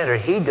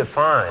standard, He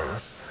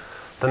defines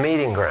the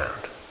meeting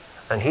ground.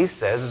 And He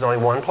says there's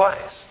only one place.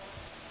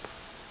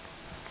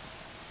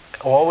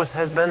 Always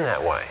has been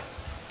that way.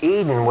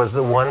 Eden was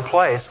the one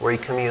place where He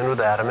communed with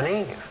Adam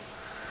and Eve.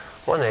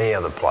 Wasn't any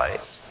other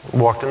place. He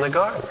walked in the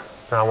garden.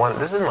 Now,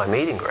 this is my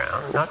meeting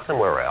ground, not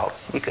somewhere else.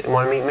 You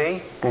want to meet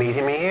me?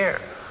 Meet me here.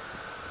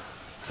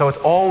 So it's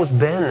always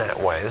been that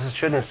way. This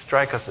shouldn't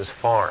strike us as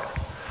foreign.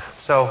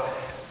 So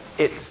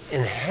it's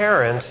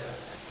inherent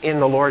in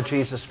the Lord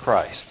Jesus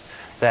Christ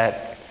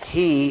that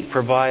He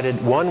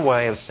provided one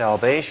way of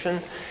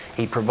salvation.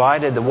 He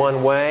provided the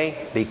one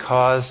way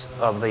because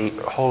of the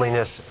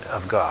holiness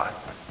of God.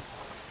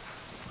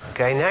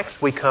 Okay,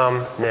 next we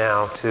come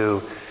now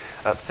to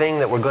a thing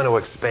that we're going to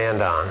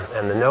expand on,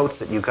 and the notes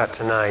that you got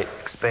tonight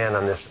expand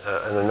on this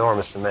an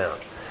enormous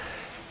amount.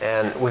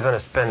 And we're going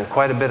to spend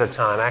quite a bit of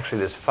time. Actually,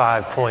 there's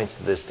 5 points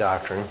to this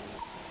doctrine,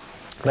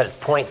 but it's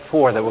point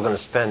 4 that we're going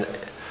to spend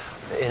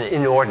an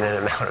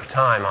inordinate amount of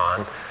time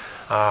on,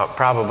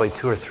 probably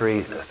 2 or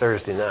 3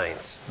 Thursday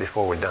nights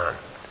before we're done.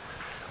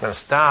 I'm going to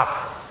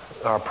stop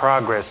our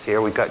progress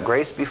here. We've got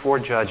grace before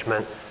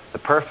judgment, the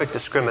perfect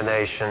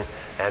discrimination,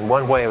 and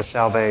one way of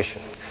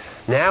salvation.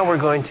 Now we're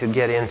going to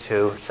get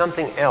into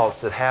something else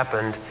that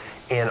happened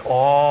in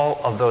all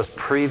of those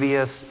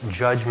previous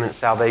judgment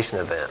salvation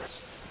events.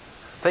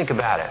 Think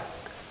about it.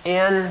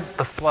 In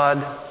the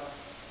flood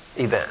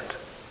event,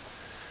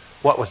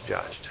 what was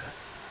judged?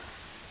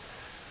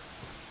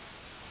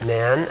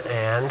 Man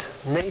and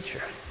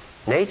nature.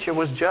 Nature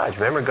was judged.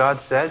 Remember,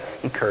 God said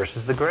He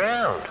curses the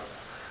ground.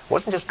 It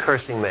wasn't just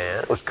cursing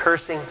man, it was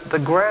cursing the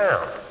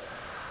ground.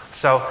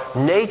 So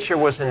nature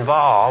was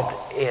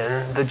involved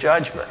in the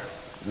judgment.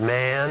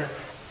 Man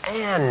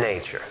and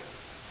nature.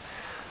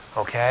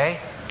 Okay?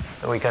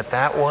 So we got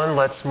that one.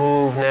 Let's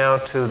move now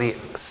to the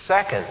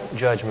second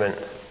judgment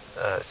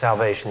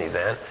salvation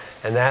event,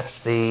 and that's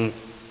the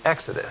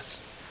Exodus.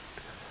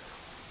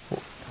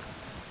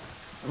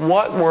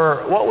 What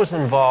was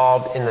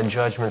involved in the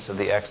judgments of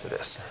the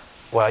Exodus?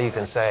 Well, you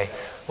can say,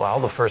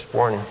 well, the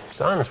firstborn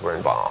sons were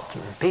involved,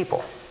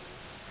 people.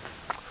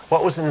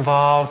 What was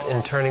involved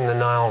in turning the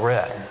Nile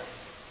red?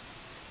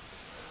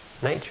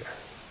 Nature.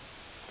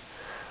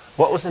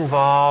 What was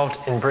involved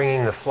in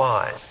bringing the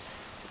flies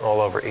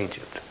all over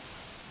Egypt?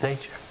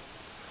 Nature.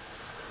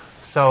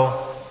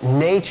 So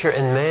nature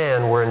and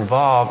man were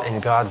involved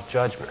in God's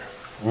judgment.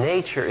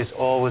 Nature is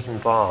always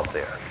involved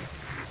there.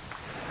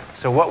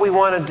 So what we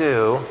want to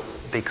do,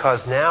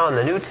 because now in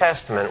the New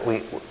Testament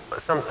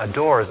a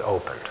door is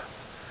opened,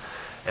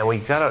 and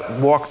we've got to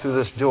walk through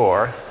this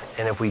door.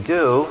 And if we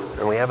do,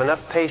 and we have enough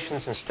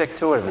patience and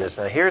stick-to-itiveness,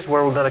 now here's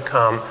where we're going to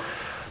come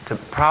to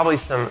probably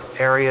some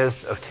areas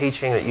of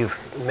teaching that you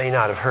may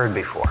not have heard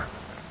before.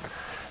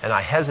 And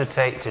I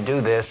hesitate to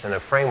do this in a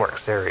framework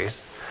series,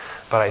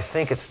 but I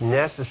think it's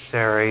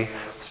necessary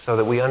so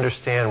that we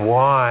understand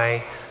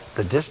why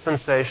the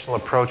dispensational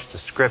approach to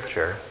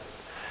Scripture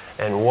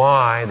and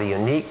why the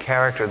unique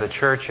character of the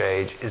church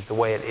age is the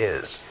way it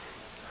is.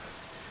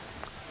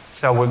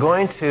 So we're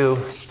going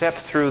to step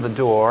through the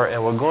door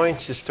and we're going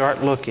to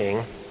start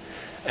looking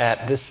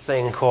at this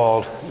thing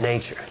called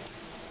nature.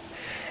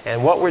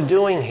 And what we're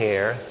doing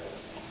here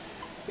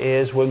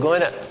is we're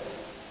going to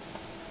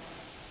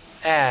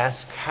ask,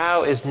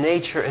 how is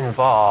nature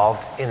involved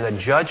in the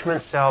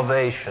judgment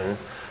salvation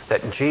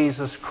that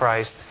Jesus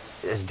Christ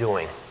is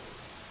doing?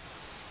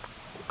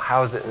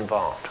 How is it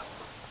involved?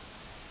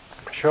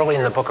 Surely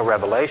in the book of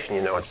Revelation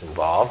you know it's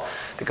involved,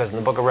 because in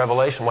the book of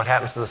Revelation, what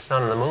happens to the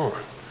sun and the moon?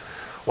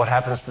 What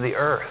happens to the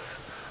earth?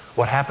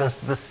 What happens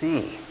to the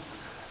sea?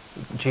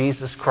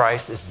 Jesus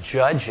Christ is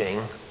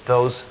judging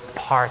those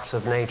parts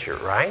of nature,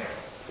 right?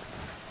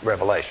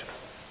 Revelation.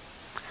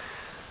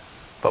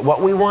 But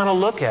what we want to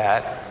look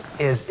at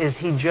is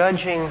He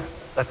judging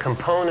a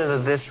component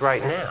of this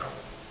right now?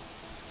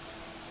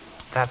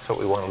 That's what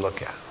we want to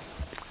look at.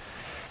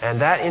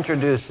 And that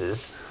introduces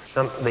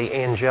the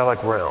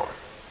angelic realm.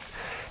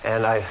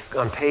 And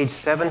on page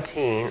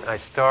 17, I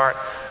start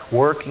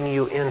working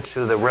you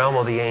into the realm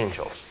of the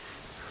angels.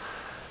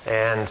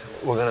 And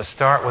we're going to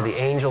start with the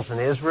angels in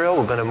Israel.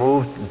 We're going to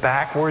move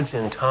backwards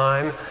in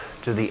time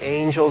to the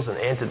angels in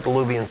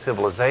antediluvian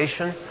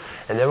civilization.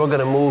 And then we're going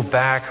to move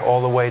back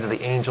all the way to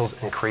the angels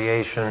in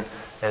creation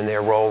and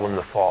their role in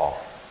the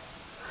fall.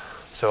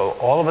 So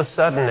all of a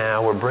sudden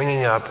now we're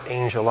bringing up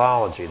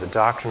angelology, the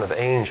doctrine of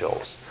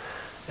angels.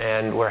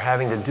 And we're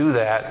having to do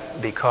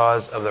that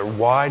because of the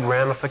wide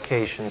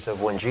ramifications of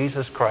when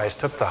Jesus Christ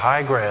took the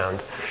high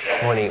ground,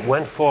 when He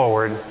went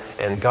forward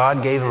and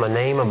God gave Him a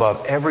name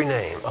above every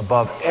name,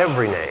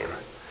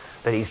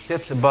 that He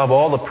sits above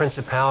all the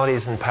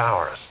principalities and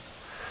powers.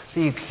 So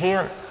you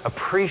can't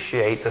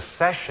appreciate the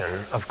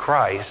session of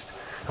Christ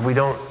if we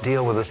don't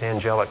deal with this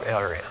angelic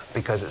area,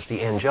 because it's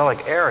the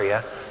angelic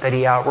area that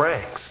He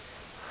outranks.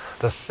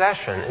 The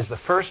session is the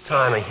first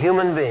time a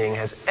human being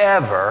has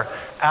ever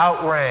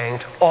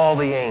outranked all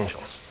the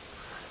angels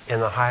in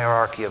the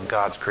hierarchy of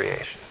God's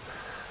creation.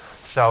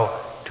 So,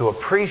 to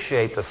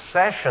appreciate the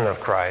session of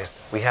Christ,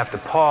 we have to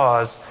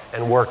pause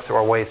and work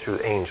our way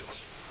through angels.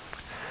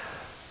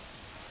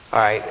 All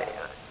right.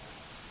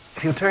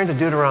 If you turn to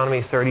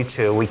Deuteronomy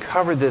 32, we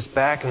covered this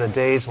back in the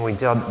days when we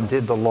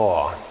did the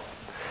law.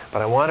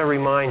 But I want to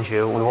remind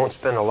you, we won't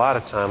spend a lot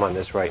of time on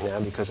this right now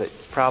because it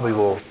probably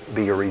will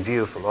be a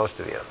review for most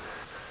of you.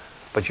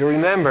 But you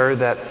remember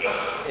that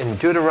in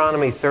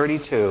Deuteronomy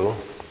 32,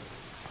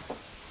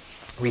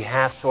 we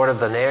have sort of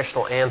the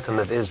national anthem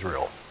of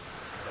Israel.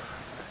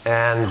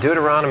 And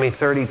Deuteronomy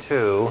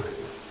 32,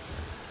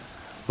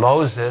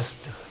 Moses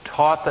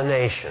taught the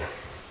nation.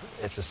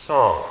 It's a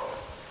song.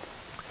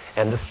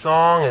 And the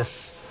song is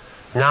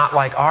not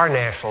like our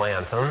national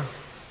anthem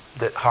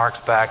that harks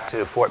back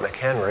to Fort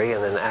McHenry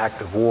and an act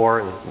of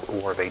war in the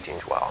War of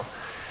 1812.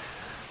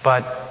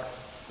 But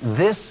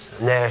this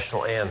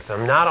national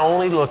anthem not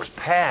only looks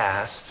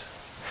past,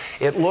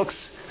 it looks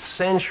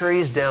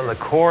centuries down the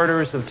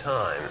corridors of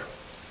time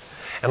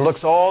and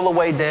looks all the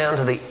way down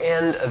to the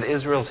end of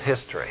Israel's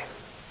history.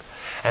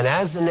 And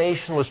as the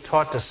nation was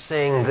taught to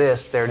sing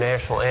this, their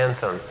national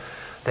anthem,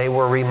 they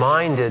were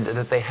reminded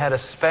that they had a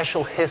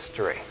special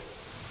history.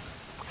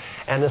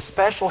 And the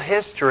special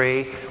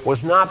history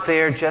was not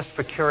there just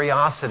for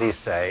curiosity's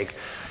sake.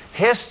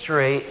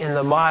 History in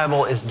the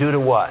Bible is due to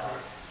what?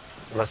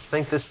 Let's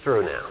think this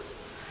through now.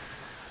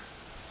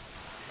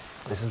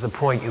 This is a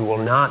point you will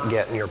not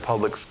get in your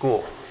public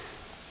school.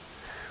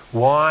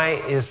 Why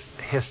is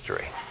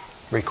history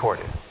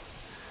recorded?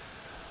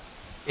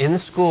 In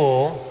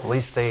school, at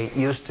least they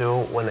used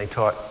to when they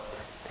taught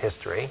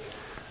history,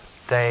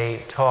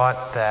 they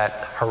taught that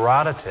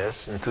Herodotus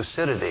and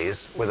Thucydides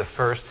were the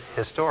first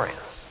historians.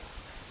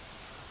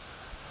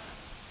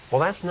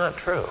 Well, that's not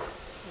true.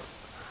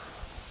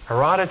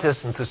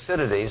 Herodotus and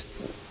Thucydides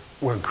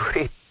were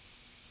Greek.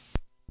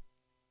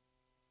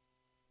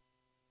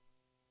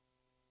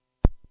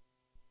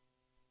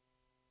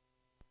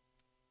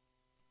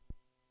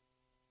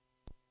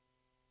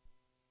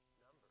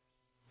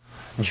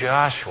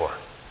 Joshua.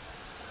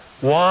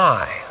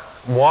 Why?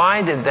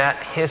 Why did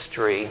that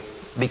history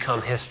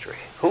become history?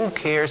 Who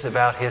cares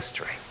about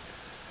history?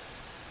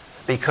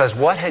 Because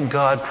what had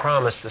God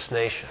promised this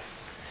nation?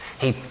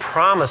 He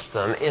promised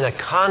them in a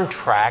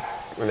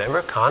contract.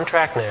 Remember,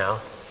 contract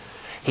now.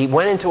 He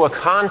went into a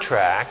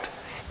contract,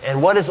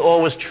 and what is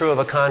always true of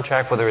a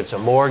contract, whether it's a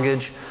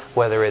mortgage,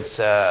 whether it's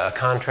a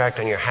contract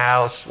on your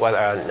house, whether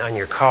on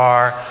your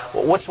car,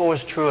 what's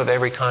always true of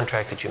every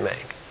contract that you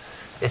make?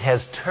 It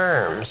has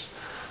terms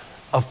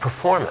of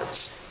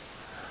performance.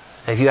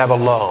 If you have a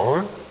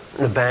loan,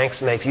 the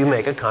banks make you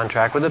make a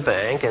contract with the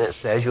bank, and it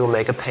says you'll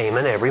make a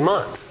payment every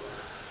month.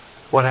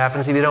 What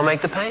happens if you don't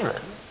make the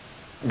payment?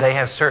 They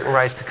have certain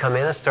rights to come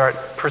in and start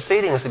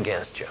proceedings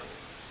against you.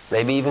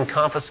 Maybe even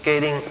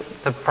confiscating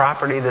the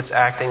property that's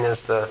acting as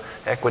the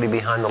equity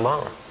behind the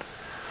loan.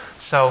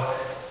 So,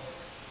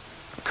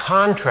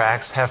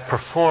 contracts have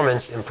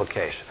performance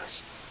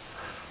implications.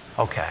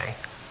 Okay.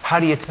 How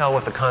do you tell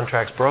if the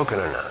contract's broken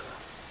or not?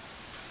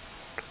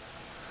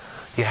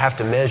 You have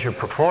to measure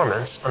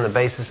performance on the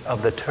basis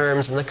of the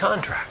terms in the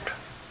contract.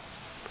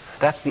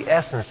 That's the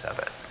essence of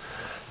it.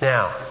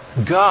 Now,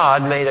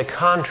 God made a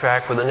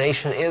contract with the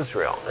nation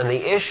Israel, and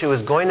the issue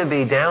is going to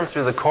be down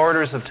through the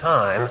corridors of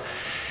time.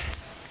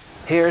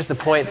 Here's the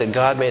point that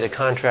God made a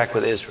contract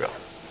with Israel.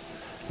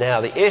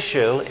 Now, the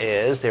issue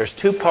is there's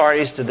two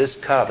parties to this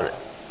covenant,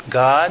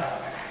 God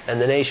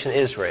and the nation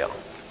Israel.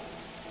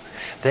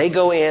 They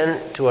go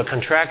into a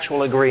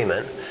contractual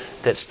agreement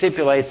that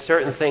stipulates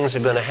certain things are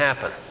going to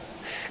happen.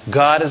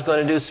 God is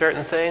going to do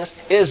certain things.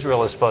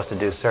 Israel is supposed to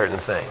do certain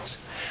things.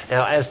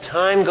 Now, as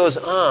time goes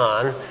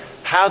on,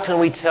 how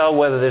can we tell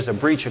whether there's a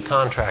breach of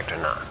contract or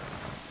not?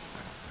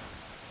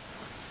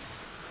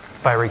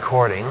 By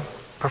recording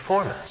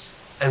performance.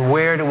 And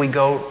where do we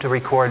go to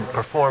record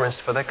performance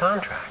for the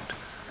contract?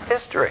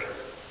 History.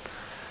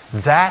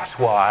 That's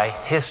why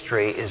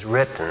history is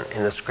written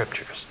in the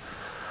Scriptures.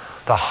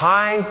 The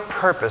high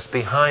purpose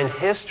behind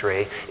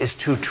history is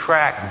to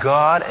track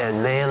God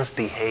and man's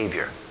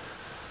behavior.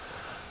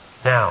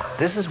 Now,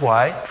 this is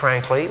why,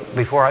 frankly,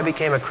 before I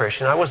became a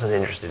Christian, I wasn't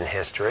interested in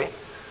history.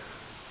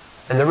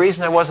 And the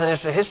reason I wasn't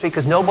interested in history is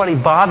because nobody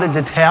bothered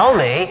to tell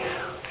me,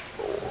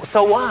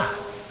 so what?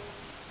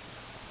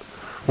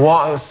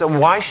 So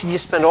why should you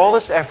spend all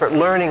this effort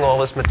learning all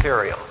this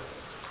material?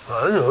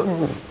 I don't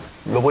know.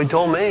 Nobody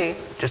told me.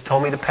 Just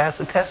told me to pass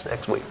the test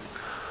next week.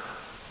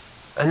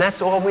 And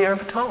that's all we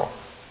ever told.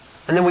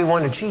 And then we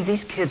wonder, gee,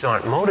 these kids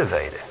aren't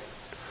motivated.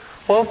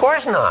 Well, of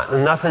course not.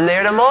 There's nothing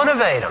there to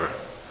motivate them.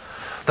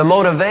 The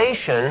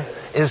motivation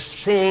is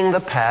seeing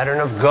the pattern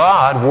of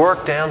God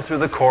work down through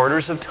the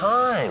corridors of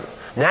time.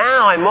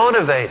 Now I'm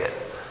motivated.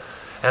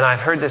 And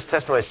I've heard this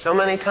testimony so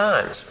many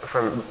times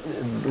from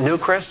new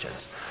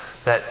Christians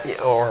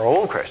or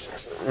old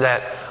Christians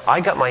that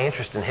I got my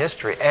interest in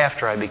history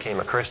after I became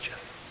a Christian.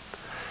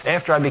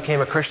 After I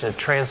became a Christian, it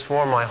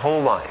transformed my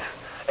whole life.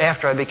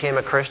 after I became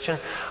a Christian,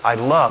 I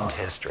loved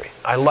history.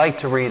 I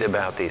liked to read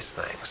about these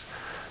things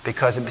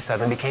because it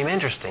suddenly became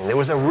interesting. There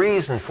was a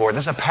reason for it.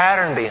 There's a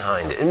pattern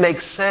behind it. It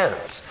makes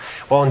sense.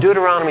 Well, in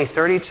Deuteronomy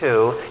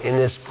 32, in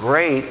this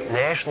great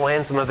national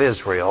anthem of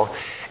Israel,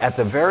 at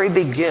the very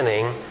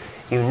beginning,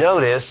 you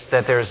notice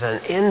that there's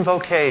an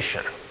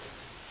invocation.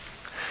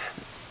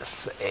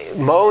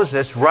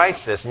 Moses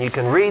writes this, and you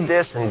can read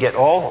this and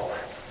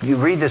you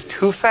read this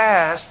too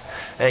fast,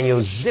 and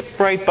you zip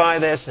right by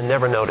this and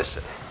never notice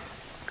it.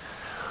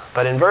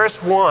 But in verse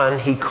 1,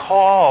 he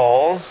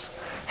calls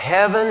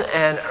heaven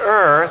and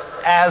earth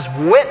as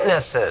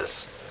witnesses.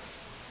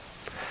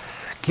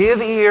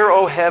 Give ear,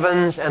 O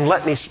heavens, and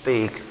let me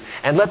speak,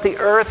 and let the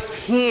earth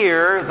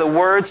hear the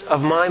words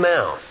of my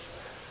mouth.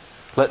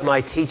 Let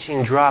my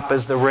teaching drop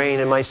as the rain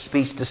and my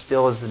speech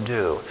distill as the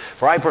dew.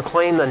 For I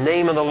proclaim the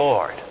name of the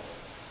Lord.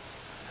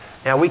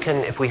 Now we can,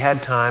 if we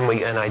had time,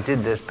 and I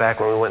did this back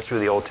when we went through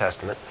the Old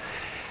Testament,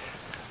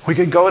 we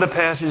could go to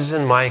passages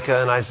in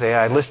Micah and Isaiah.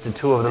 I listed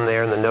two of them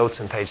there in the notes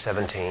on page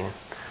 17.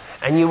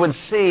 And you would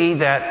see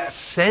that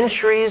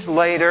centuries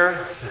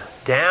later,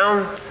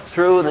 down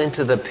through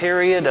into the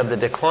period of the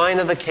decline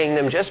of the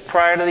kingdom, just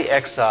prior to the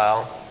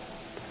exile,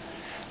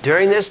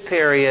 during this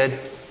period,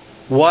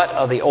 what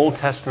are the Old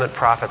Testament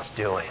prophets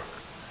doing?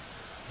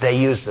 They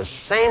use the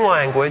same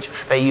language,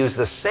 they use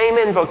the same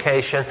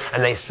invocation,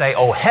 and they say,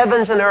 "O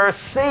heavens and earth,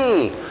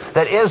 see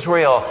that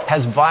Israel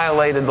has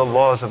violated the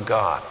laws of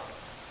God."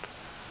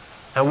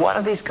 Now, what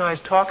are these guys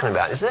talking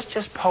about? Is this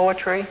just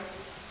poetry?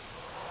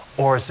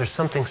 Or is there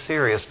something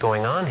serious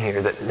going on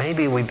here that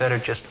maybe we better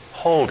just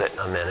hold it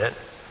a minute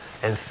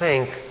and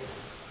think,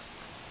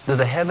 do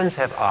the heavens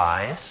have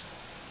eyes?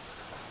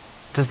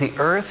 Does the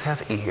earth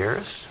have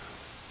ears?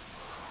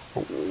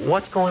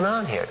 What's going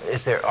on here?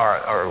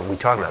 Are we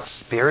talking about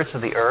spirits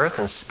of the earth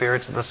and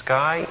spirits of the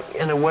sky?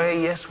 In a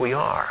way, yes, we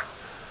are.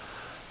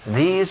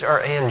 These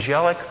are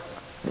angelic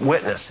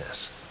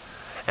witnesses.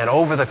 And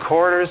over the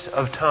quarters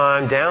of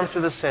time, down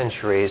through the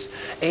centuries,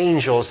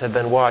 angels have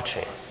been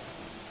watching.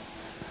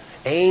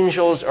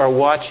 Angels are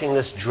watching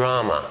this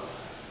drama.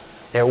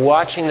 They're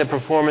watching the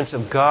performance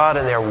of God,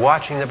 and they're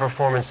watching the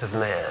performance of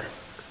man.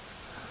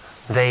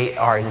 They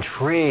are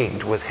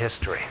intrigued with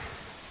history.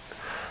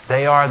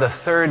 They are the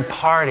third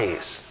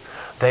parties.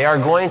 They are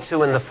going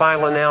to, in the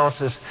final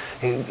analysis,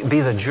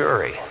 be the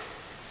jury,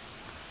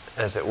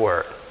 as it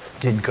were.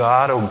 Did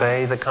God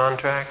obey the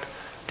contract?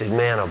 Did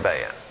man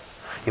obey it?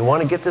 You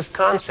want to get this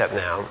concept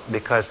now,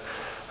 because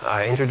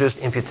I introduced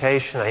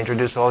imputation, I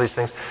introduced all these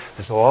things.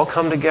 This will all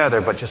come together,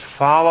 but just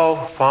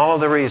follow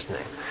the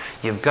reasoning.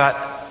 You've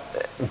got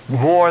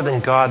more than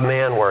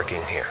God-man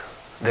working here.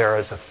 There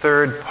is a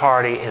third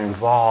party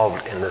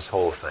involved in this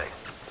whole thing.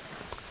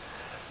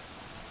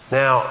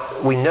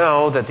 Now, we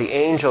know that the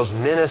angels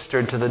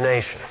ministered to the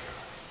nation.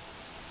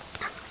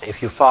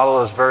 If you follow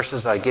those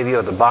verses I give you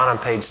at the bottom,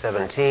 page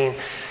 17,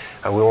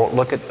 we won't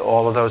look at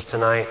all of those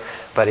tonight,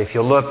 but if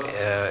you look,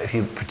 if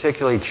you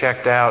particularly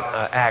checked out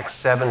Acts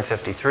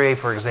 7:53,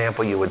 for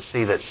example, you would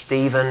see that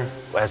Stephen,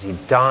 as he's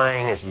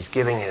dying, as he's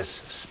giving his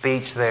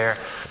speech there,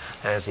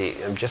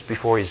 just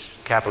before he's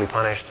capitally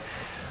punished,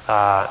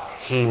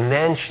 he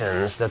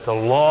mentions that the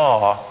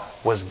law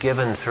was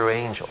given through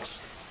angels.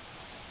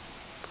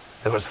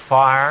 There was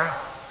fire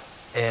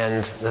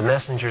and the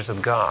messengers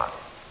of God.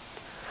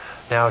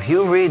 Now, if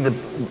you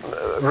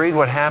read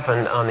what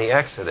happened on the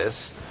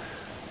Exodus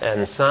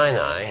and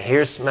Sinai,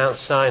 here's Mount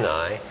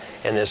Sinai,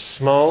 and there's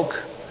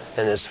smoke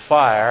and there's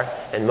fire,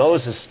 and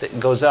Moses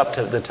goes up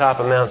to the top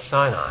of Mount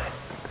Sinai.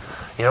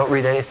 You don't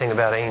read anything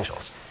about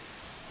angels.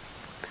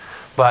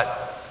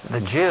 But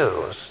the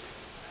Jews,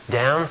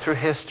 down through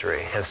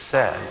history, have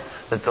said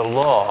that the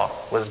law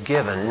was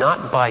given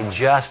not by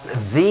just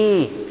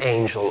the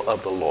angel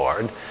of the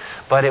Lord,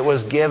 but it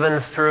was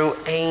given through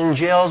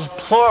angels,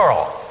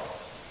 plural.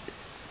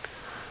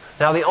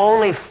 Now, the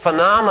only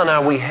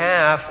phenomena we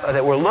have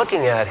that we're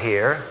looking at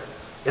here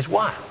is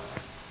what?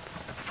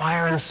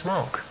 Fire and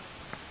smoke.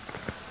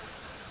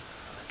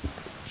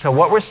 So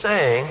what we're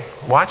saying,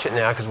 watch it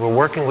now because we're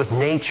working with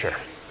nature.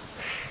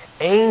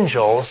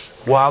 Angels,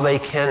 while they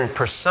can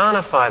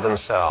personify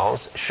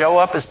themselves, show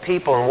up as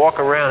people and walk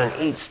around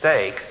and eat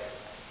steak,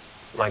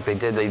 like they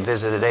did, they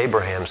visited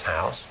Abraham's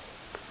house,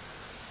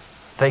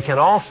 they can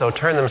also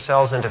turn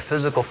themselves into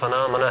physical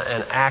phenomena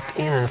and act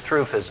in and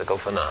through physical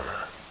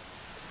phenomena.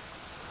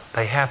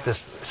 They have this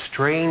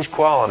strange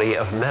quality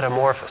of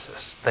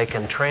metamorphosis. They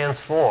can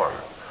transform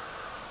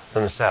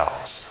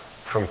themselves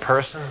from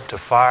person to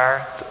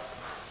fire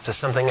to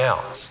something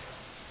else.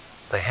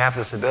 They have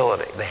this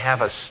ability. They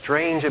have a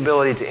strange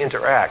ability to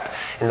interact.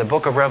 In the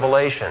book of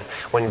Revelation,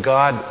 when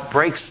God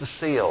breaks the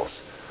seals,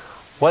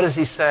 what does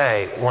he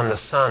say when the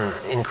sun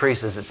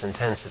increases its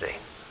intensity?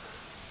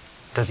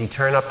 Does he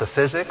turn up the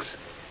physics?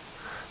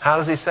 How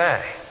does he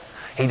say?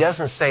 He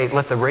doesn't say,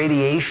 let the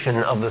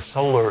radiation of the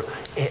solar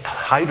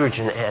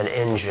hydrogen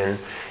engine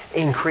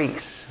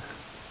increase.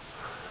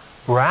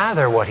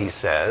 Rather, what he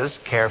says,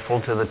 careful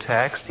to the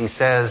text, he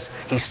says,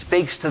 he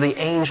speaks to the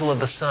angel of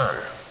the sun.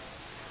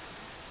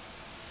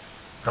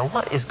 Now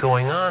what is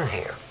going on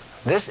here?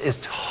 This is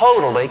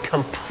totally,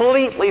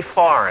 completely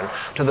foreign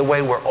to the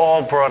way we're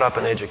all brought up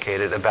and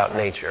educated about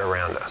nature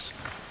around us.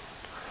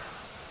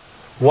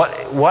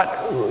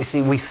 You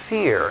see, we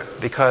fear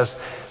because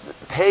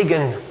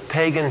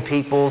pagan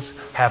peoples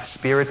have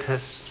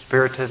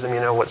spiritism. You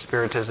know what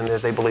spiritism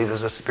is? They believe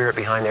there's a spirit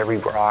behind every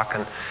rock.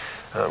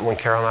 And when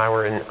Carol and I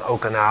were in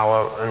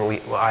Okinawa,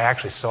 and I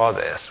actually saw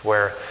this,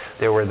 where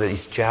there were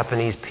these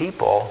Japanese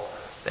people,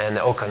 and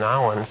the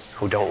Okinawans,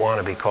 who don't want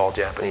to be called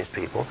Japanese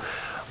people,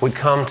 would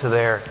come to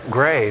their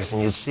graves,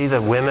 and you'd see the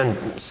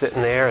women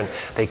sitting there, and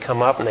they'd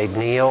come up and they'd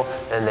kneel,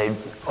 and they'd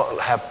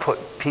have put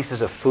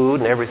pieces of food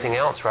and everything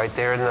else right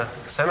there in the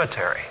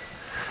cemetery.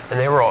 And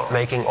they were all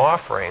making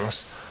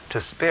offerings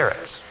to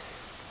spirits.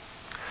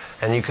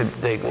 And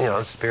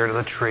spirit of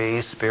the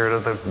tree, spirit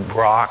of the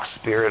rock,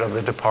 spirit of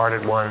the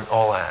departed one,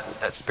 all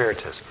that's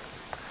spiritism.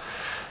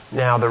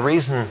 Now, the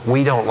reason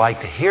we don't like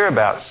to hear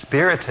about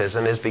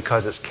spiritism is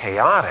because it's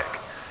chaotic.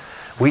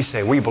 We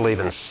say we believe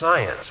in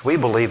science. We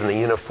believe in the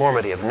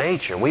uniformity of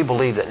nature. We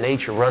believe that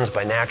nature runs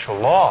by natural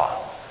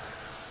law.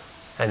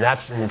 And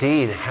that's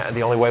indeed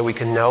the only way we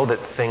can know that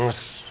things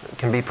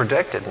can be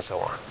predicted and so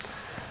on.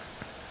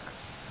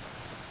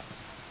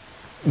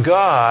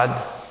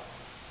 God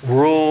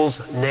rules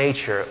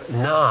nature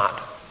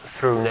not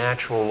through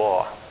natural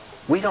law.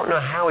 We don't know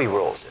how He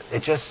rules it.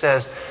 It just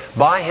says,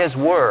 by His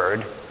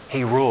word,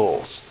 He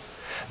rules.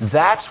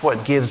 That's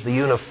what gives the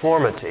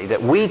uniformity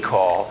that we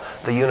call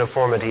the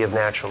uniformity of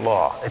natural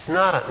law. It's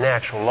not a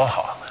natural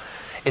law.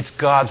 It's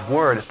God's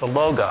word. It's the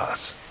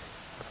Logos.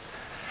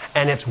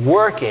 And it's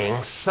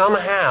working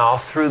somehow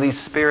through these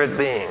spirit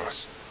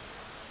beings.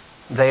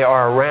 They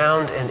are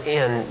around and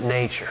in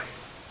nature.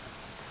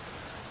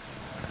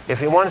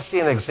 If you want to see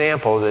an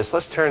example of this,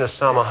 let's turn to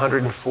Psalm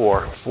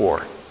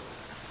 104:4.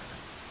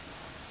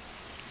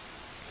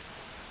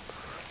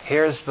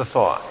 Here's the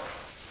thought.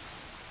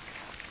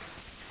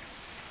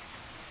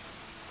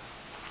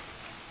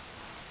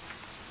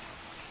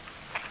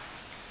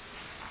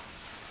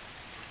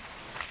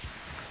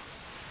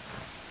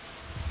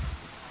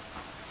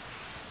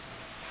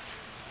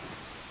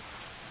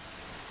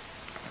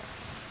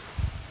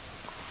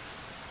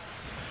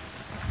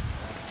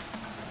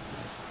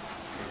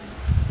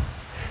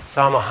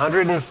 Psalm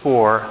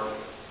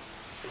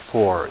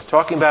 104:4. It's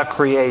talking about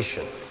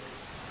creation.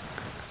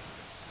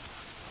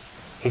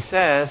 He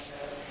says,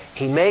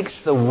 He makes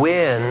the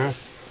winds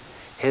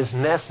His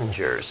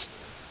messengers,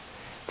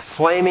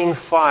 flaming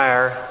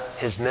fire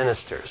His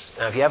ministers.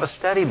 Now, if you have a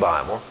study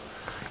Bible,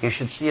 you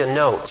should see a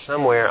note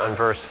somewhere on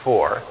verse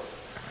 4.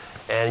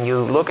 And you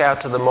look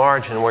out to the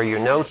margin where your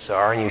notes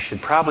are, and you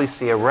should probably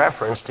see a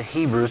reference to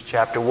Hebrews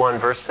chapter 1,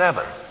 verse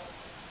 7.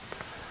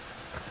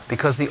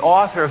 Because the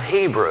author of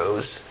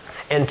Hebrews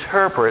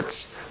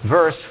interprets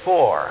verse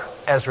 4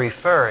 as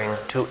referring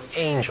to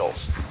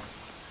angels.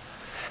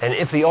 And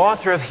if the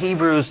author of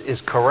Hebrews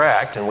is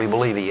correct, and we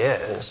believe he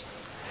is,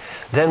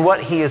 then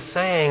what he is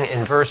saying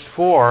in verse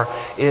 4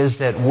 is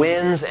that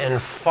winds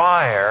and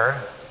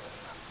fire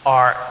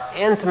are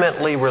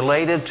intimately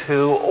related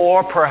to,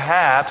 or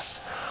perhaps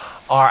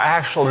are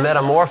actual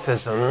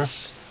metamorphisms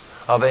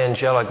of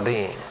angelic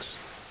beings.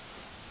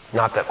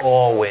 Not that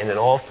all wind and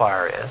all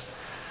fire is,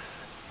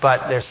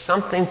 but there's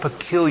something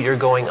peculiar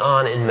going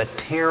on in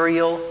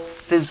material,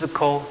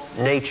 physical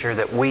nature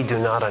that we do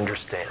not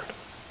understand.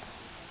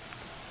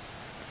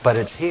 But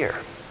it's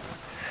here.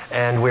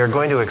 And we're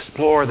going to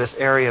explore this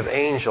area of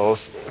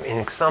angels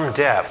in some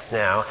depth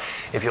now.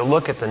 If you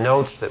look at the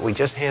notes that we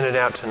just handed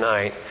out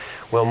tonight,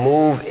 we'll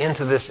move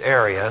into this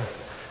area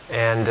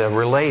and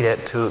relate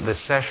it to the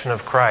session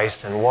of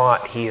Christ and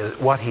what he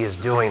is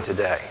doing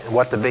today, and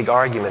what the big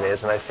argument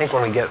is. And I think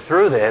when we get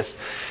through this,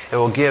 it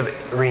will give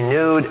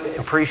renewed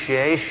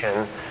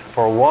appreciation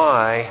for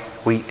why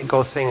we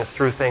go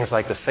through things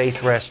like the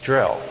faith rest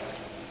drill.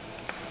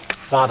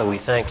 Father, we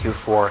thank you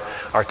for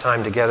our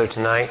time together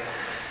tonight.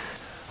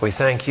 We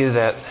thank you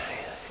that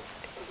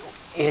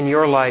in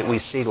your light we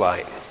see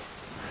light,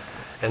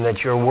 and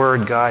that your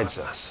word guides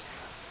us.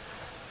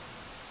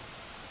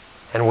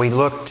 And we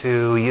look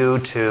to you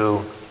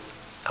to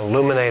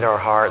illuminate our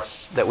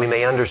hearts that we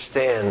may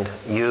understand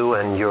you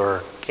and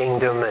your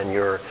kingdom and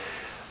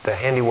the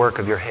handiwork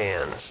of your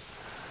hands.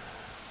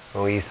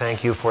 And we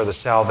thank you for the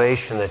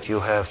salvation that you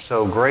have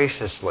so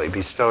graciously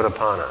bestowed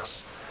upon us.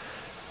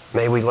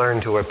 May we learn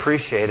to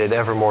appreciate it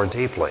ever more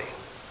deeply.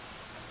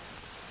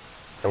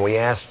 And we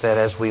ask that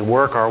as we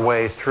work our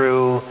way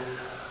through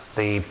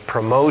the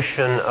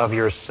promotion of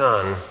your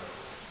Son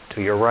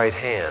to your right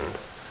hand,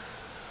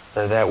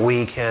 that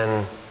we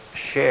can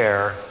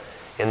share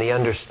in the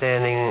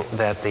understanding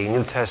that the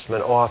New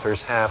Testament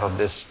authors have of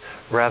this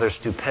rather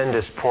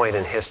stupendous point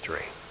in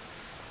history.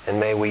 And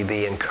may we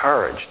be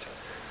encouraged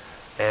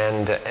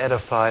and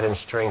edified and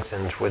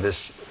strengthened with this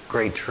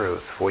great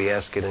truth. For we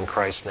ask it in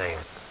Christ's name.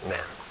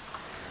 Amen.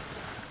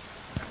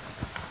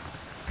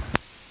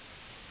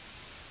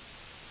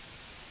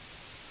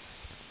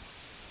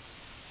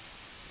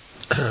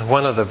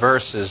 One of the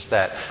verses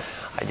that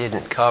I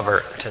didn't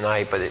cover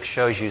tonight, but it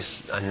shows you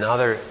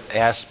another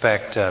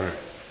aspect, and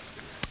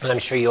I'm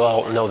sure you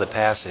all know the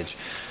passage,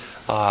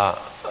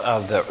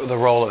 of the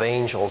role of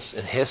angels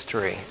in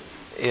history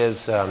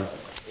is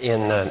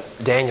in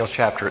Daniel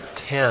chapter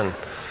 10.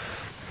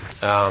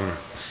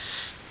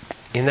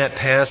 In that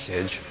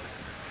passage,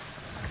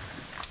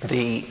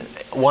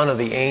 one of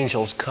the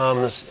angels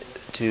comes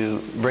to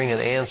bring an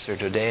answer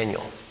to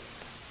Daniel's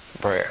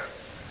prayer.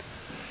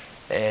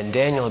 And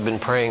Daniel had been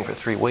praying for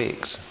 3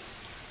 weeks.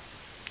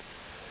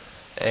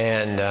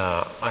 And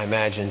I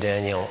imagine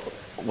Daniel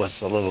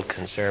was a little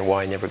concerned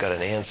why he never got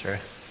an answer.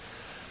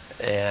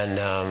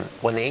 And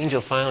when the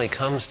angel finally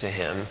comes to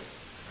him,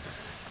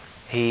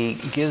 he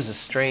gives a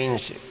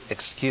strange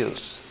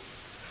excuse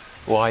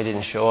why he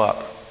didn't show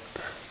up.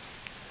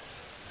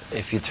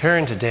 If you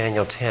turn to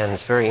Daniel 10,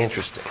 it's very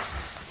interesting.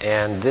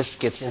 And this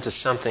gets into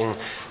something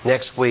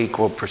next week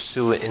we'll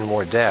pursue it in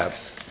more depth.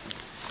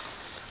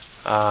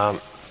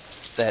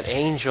 That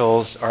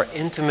angels are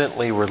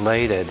intimately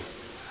related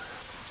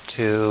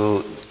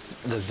to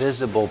the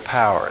visible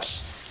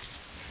powers,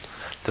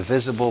 the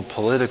visible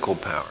political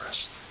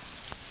powers.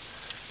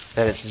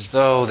 That it's as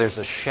though there's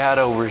a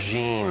shadow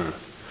regime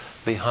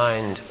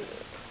behind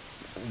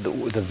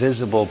the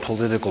visible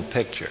political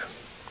picture.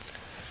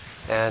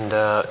 And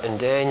in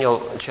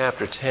Daniel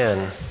chapter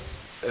 10,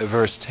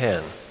 verse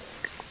 10,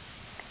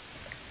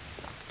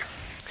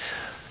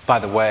 by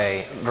the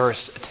way,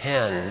 verse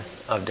 10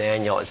 of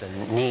Daniel is a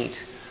neat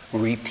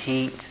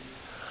repeat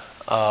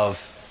of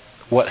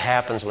what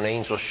happens when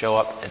angels show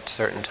up at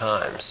certain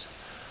times.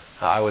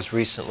 I was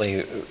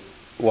recently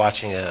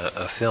watching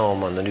a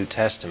film on the New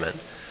Testament,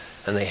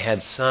 and they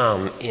had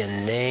some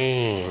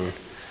inane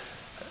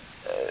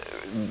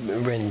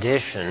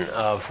rendition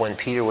of when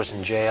Peter was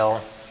in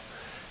jail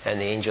and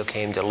the angel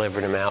came,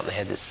 delivered him out, and they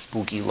had this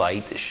spooky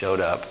light that showed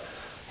up.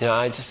 You know,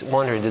 I just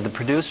wondered, did the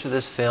producer of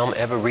this film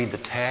ever read the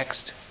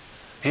text?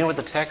 Do you know what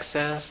the text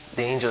says?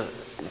 The angel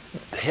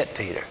hit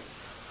Peter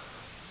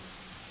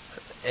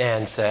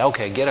and said,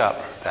 "Okay, get up,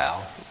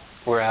 pal.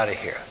 We're out of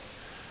here."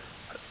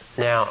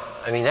 Now,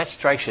 I mean, that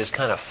strikes you as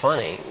kind of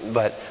funny,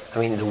 but, I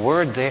mean, the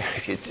word there,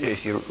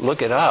 if you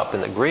look it up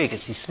in the Greek,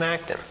 is he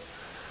smacked him.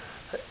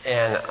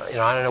 And, you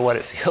know, I don't know what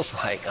it feels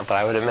like, but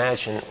I would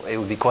imagine it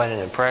would be quite an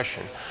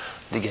impression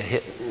to get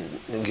hit,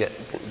 to get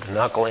the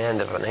knuckle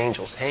end of an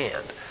angel's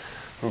hand.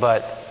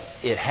 But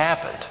it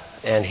happened.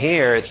 And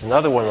here, it's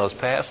another one of those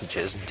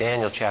passages, in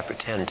Daniel chapter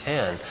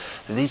 10:10,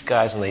 that these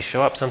guys, when they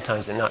show up,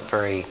 sometimes they're not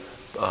very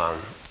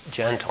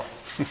gentle.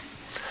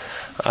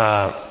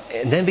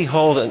 And then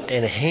behold,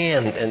 in a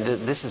hand,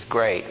 and this is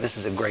great. This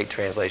is a great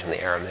translation of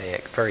the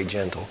Aramaic, very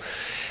gentle.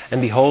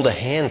 And behold, a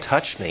hand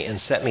touched me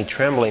and set me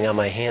trembling on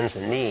my hands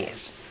and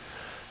knees.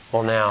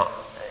 Well, now,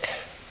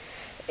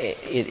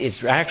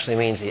 it actually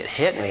means it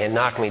hit me and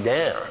knocked me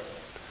down.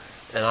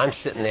 And I'm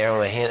sitting there on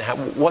my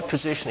hand. What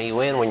position are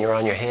you in when you're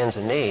on your hands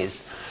and knees?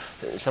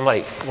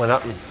 Somebody went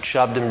up and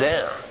shoved him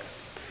down.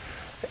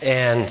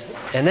 And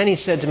then he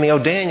said to me, "O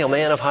Daniel,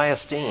 man of high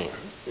esteem."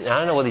 Now, I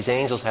don't know whether these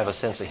angels have a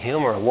sense of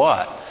humor or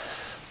what,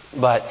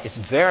 but it's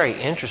very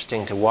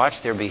interesting to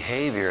watch their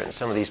behavior in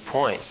some of these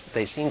points.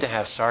 They seem to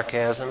have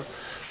sarcasm.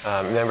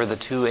 Remember the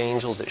 2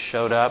 angels that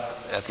showed up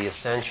at the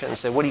ascension and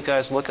said, "What are you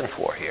guys looking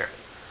for here?"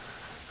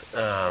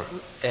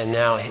 And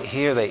now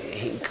here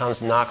he comes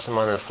and knocks him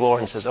on the floor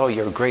and says, "Oh,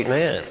 you're a great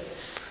man.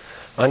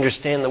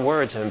 Understand the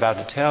words I'm about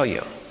to tell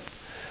you.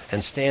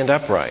 And stand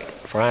upright,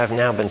 for I have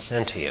now been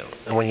sent to you."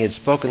 And when he had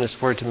spoken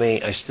this word to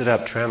me, I stood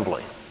up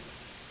trembling.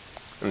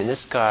 I mean,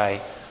 this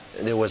guy,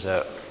 there was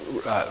a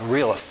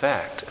real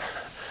effect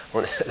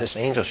when this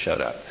angel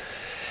showed up.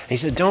 He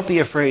said, "Don't be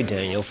afraid,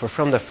 Daniel, for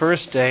from the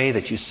first day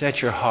that you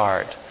set your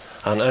heart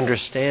on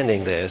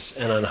understanding this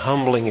and on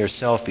humbling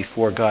yourself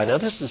before God." Now,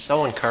 this is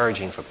so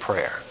encouraging for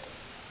prayer.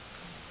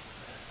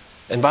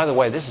 And by the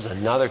way, this is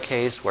another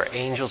case where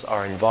angels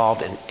are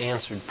involved in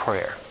answered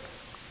prayer.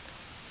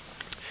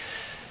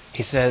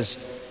 He says,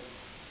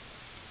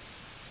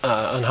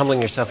 on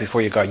humbling yourself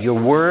before your God, "Your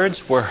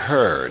words were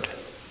heard,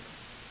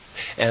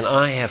 and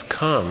I have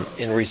come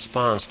in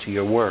response to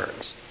your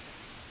words.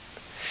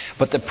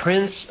 But the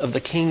prince of the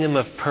kingdom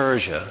of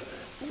Persia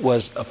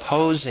was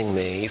opposing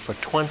me for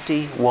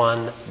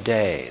 21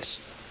 days.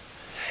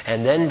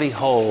 And then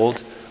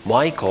behold,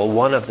 Michael,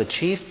 one of the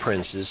chief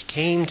princes,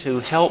 came to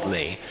help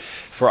me,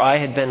 for I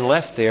had been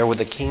left there with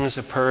the kings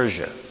of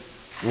Persia.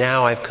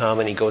 Now I've come,"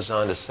 and he goes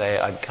on to say,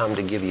 "I've come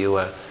to give you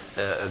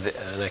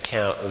an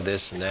account of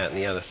this and that and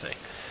the other thing."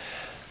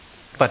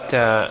 But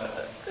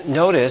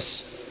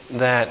notice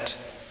that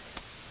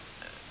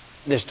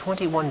there's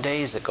 21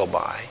 days that go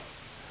by,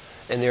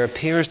 and there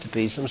appears to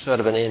be some sort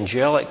of an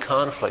angelic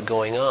conflict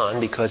going on,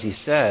 because he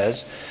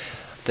says,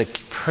 "the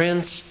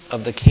prince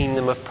of the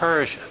kingdom of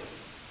Persia."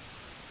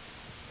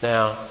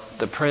 Now,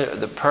 the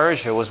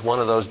Persia was one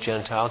of those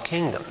Gentile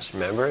kingdoms.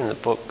 Remember, in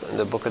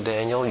the book of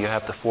Daniel, you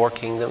have the 4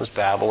 kingdoms: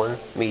 Babylon,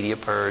 Media,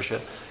 Persia,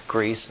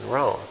 Greece, and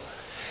Rome.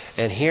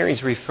 And here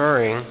he's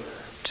referring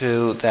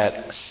to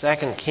that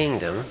second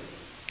kingdom,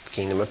 the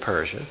kingdom of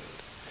Persia,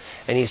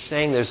 and he's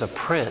saying there's a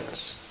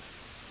prince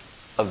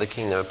of the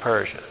kingdom of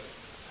Persia.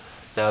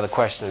 Now the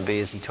question would be,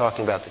 is he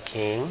talking about the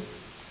king,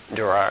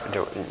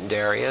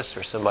 Darius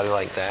or somebody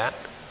like that?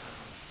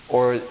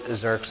 Or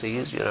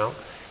Xerxes,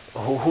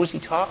 Who's he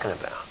talking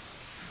about?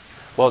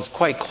 Well, it's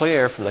quite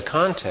clear from the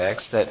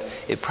context that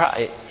it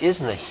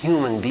isn't a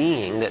human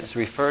being that's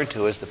referred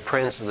to as the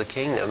prince of the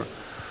kingdom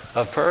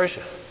of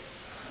Persia.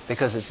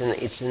 Because it's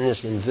in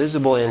this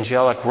invisible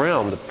angelic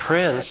realm. The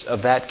prince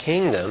of that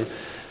kingdom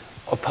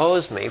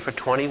opposed me for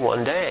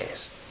 21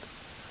 days.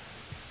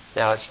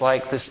 Now, it's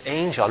like this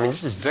angel.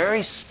 This is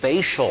very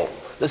spatial.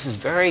 This is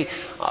very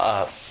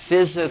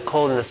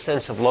physical in the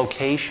sense of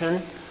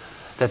location,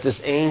 that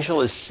this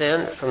angel is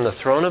sent from the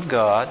throne of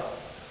God.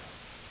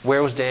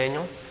 Where was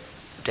Daniel?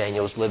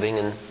 Daniel was living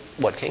in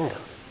what kingdom?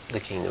 The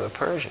kingdom of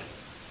Persia.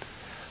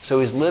 So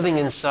he's living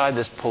inside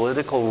this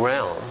political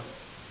realm.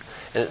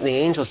 And the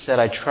angel said,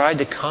 I tried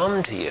to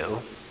come to you,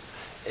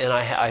 and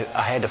I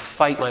had to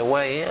fight my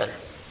way in.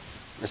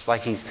 It's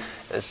like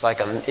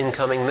an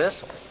incoming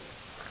missile.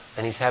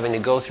 And he's having to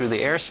go through the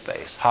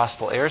airspace,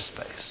 hostile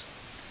airspace.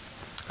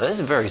 Now, this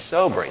is very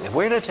sobering. If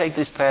we're to take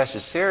these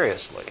passages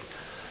seriously,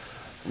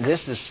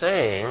 this is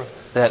saying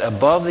that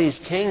above these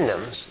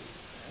kingdoms,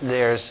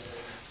 there's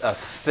a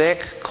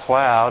thick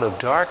cloud of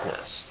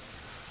darkness,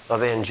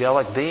 of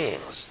angelic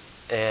beings.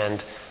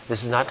 And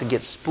this is not to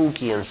get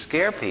spooky and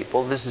scare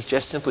people. This is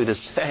just simply to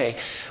say,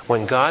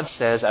 when God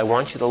says, I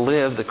want you to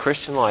live the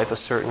Christian life a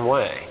certain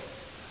way,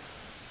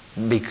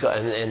 and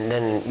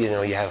then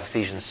you have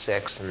Ephesians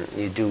 6, and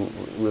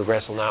we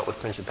wrestle not with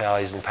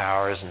principalities and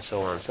powers, and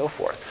so on and so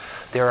forth.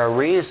 There are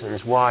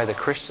reasons why the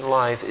Christian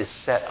life is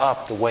set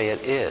up the way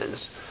it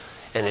is,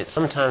 and it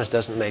sometimes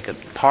doesn't make a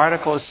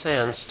particle of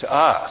sense to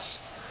us.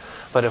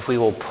 But if we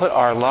will put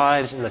our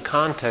lives in the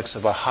context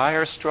of a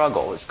higher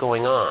struggle that's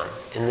going on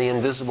in the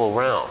invisible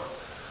realm,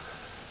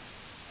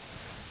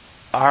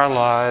 our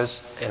lives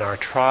and our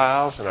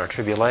trials and our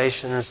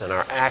tribulations and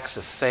our acts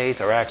of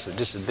faith, our acts of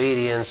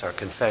disobedience, our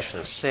confession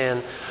of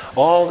sin,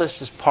 all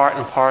this is part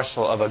and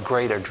parcel of a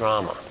greater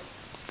drama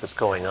that's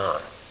going on.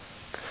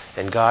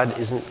 And God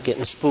isn't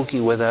getting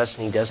spooky with us,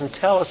 and He doesn't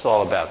tell us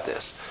all about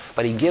this.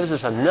 But He gives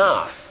us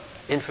enough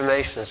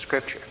information in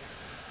Scripture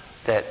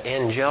that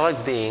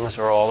angelic beings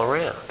are all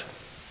around.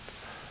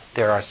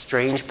 There are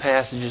strange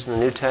passages in the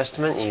New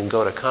Testament, and you can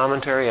go to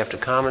commentary after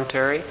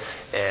commentary,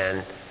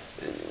 and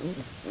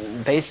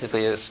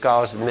basically the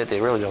scholars admit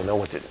they really don't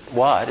know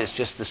what. It's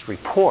just this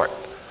report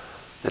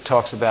that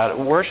talks about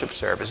worship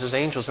services.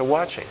 Angels are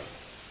watching.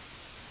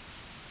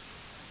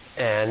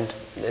 And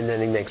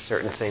then he makes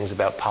certain things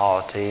about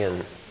polity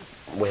and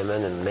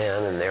women and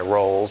men and their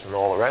roles and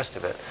all the rest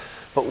of it.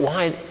 But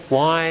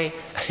why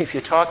if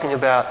you're talking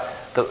about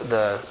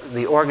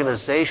the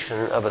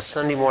organization of a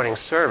Sunday morning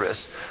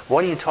service,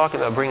 what are you talking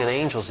about bringing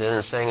angels in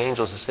and saying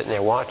angels are sitting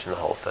there watching the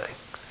whole thing?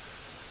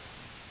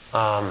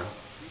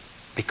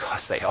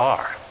 Because they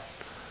are.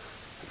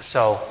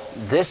 So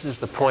this is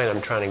the point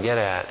I'm trying to get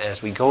at.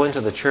 As we go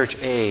into the church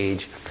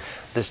age,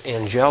 this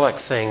angelic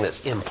thing that's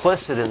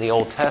implicit in the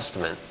Old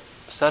Testament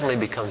suddenly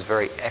becomes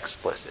very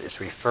explicit.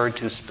 It's referred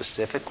to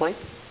specifically.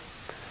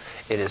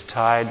 It is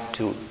tied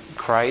to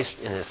Christ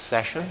in His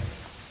session,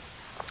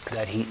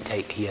 that he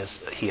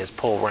has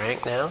pulled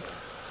rank now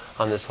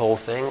on this whole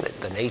thing, that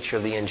the nature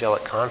of the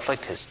angelic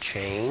conflict has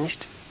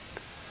changed.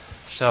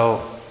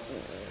 So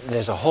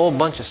there's a whole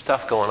bunch of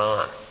stuff going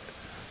on.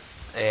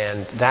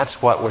 And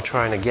that's what we're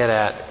trying to get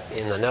at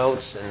in the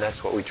notes, and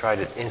that's what we try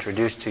to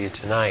introduce to you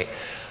tonight,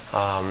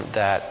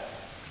 that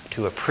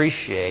to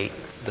appreciate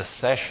the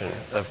session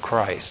of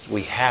Christ,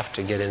 we have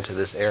to get into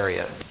this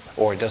area,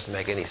 or it doesn't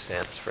make any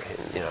sense for Him.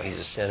 He's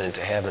ascended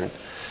to heaven,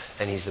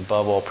 and He's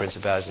above all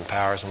principalities and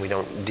powers, and we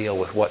don't deal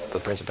with what the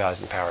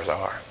principalities and powers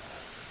are.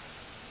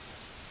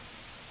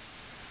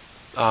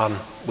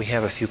 We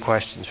have a few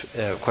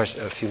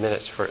a few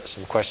minutes for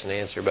some question and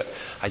answer, but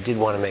I did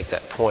want to make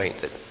that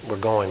point that we're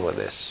going with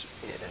this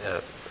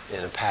in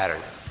a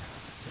pattern.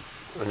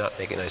 We're not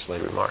making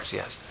isolated remarks.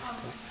 Yes.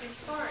 As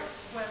far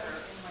as weather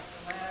in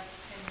the last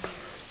 10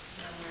 years,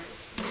 where it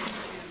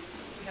seems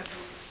we have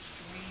these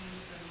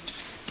extremes and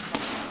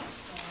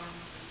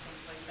storms and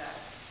things like that.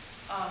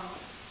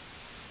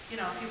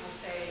 People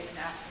say an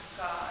act of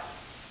God.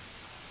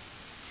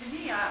 To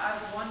me,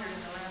 I've wondered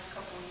in the last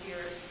couple of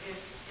years if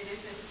it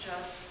isn't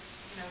just,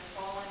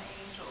 fallen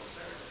angels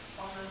or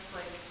almost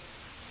like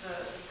the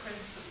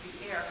prince of the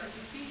air. Because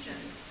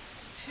Ephesians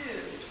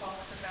 2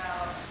 talks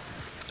about...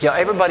 Yeah,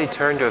 everybody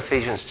turn to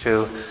Ephesians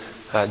 2.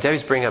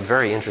 Debbie's bringing up a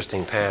very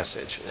interesting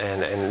passage.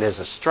 And there's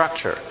a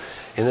structure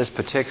in this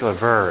particular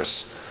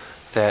verse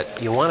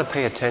that you want to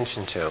pay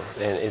attention to.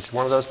 And it's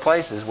one of those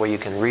places where you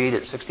can read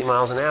at 60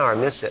 miles an hour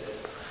and miss it.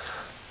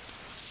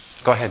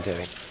 Go ahead,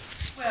 Debbie.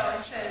 Well,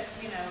 it says,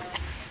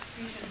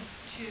 Ephesians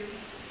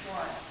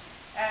 2:1.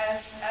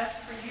 As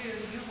for you,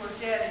 you were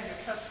dead in your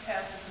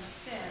trespasses and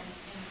sins,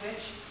 in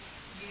which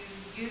you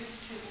used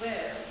to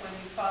live when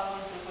you followed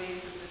the ways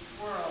of this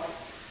world,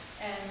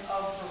 and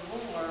of the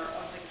ruler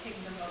of the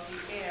kingdom of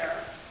the air,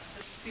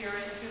 the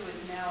spirit who is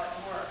now at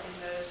work in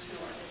those who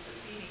are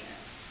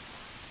disobedient.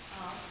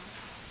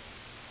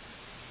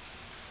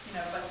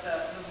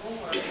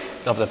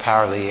 Of the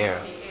power of the air.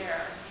 The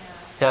air,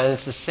 Now, and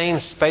it's the same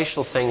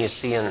spatial thing you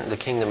see in the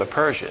kingdom of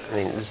Persia. I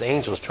mean, this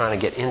angel is trying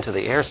to get into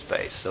the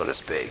airspace, so to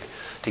speak,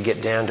 to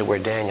get down to where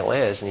Daniel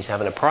is, and he's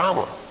having a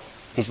problem.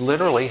 He's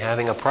literally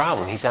having a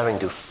problem. He's having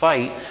to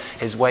fight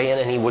his way in,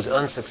 and he was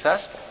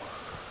unsuccessful.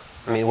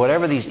 I mean,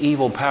 whatever these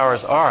evil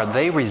powers are,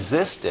 they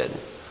resisted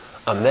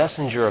a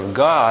messenger of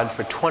God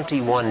for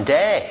 21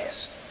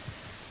 days.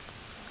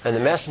 And the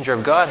messenger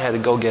of God had to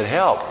go get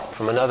help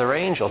from another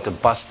angel to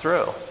bust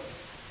through.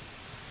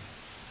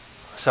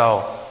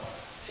 So,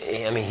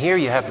 I mean, here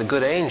you have the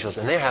good angels,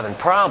 and they're having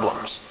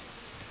problems.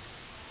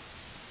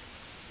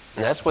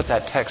 And that's what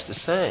that text is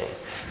saying.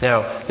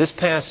 Now, this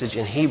passage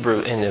in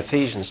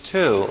Ephesians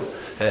 2,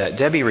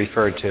 Debbie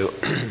referred to,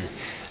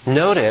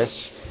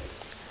 notice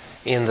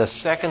in the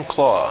second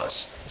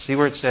clause, see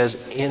where it says,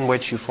 in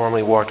which you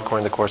formerly walked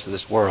according to the course of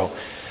this world.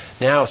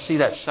 Now, see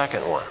that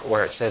second one,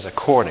 where it says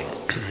according.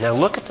 Now,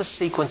 look at the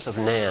sequence of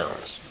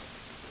nouns.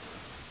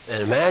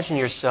 And imagine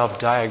yourself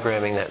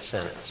diagramming that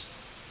sentence.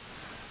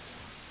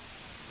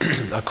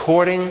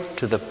 According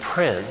to the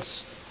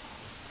prince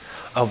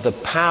of the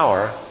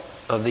power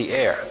of the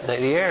air. Now,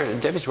 the air,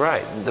 Debbie's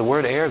right. The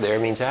word air there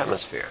means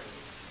atmosphere.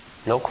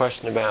 No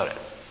question about it.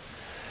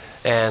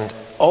 And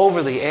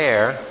over the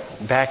air,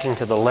 backing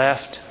to the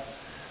left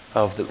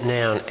of the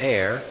noun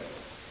air,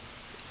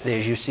 there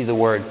you see the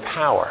word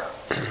power.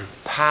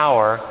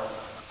 Power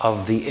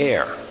of the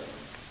air.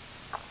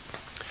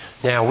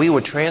 Now, we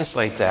would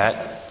translate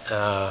that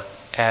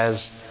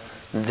as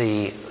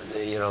the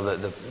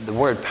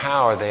word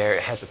power there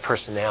has a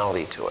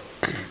personality to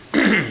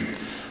it.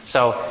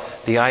 So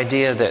the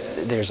idea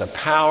that there's a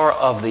power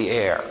of the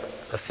air,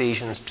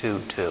 Ephesians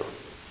 2:2.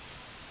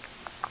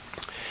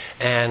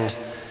 And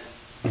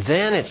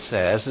then it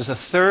says there's a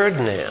third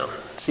noun.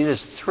 See,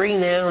 there's 3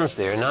 nouns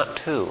there, not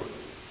 2.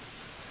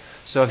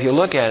 So if you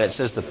look at it, it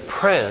says the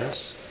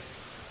prince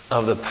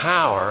of the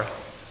power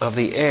of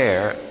the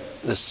air,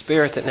 the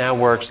spirit that now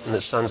works in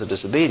the sons of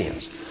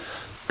disobedience.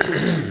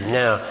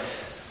 Now,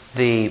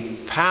 the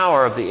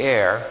power of the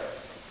air,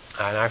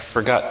 and I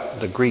forgot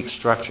the Greek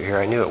structure here.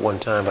 I knew it one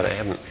time, but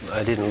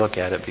I didn't look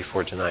at it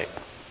before tonight.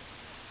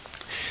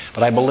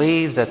 But I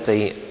believe that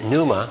the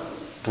pneuma,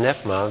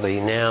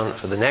 the noun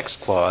for the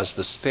next clause,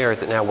 the spirit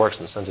that now works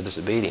in the sons of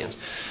disobedience,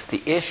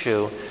 the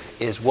issue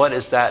is what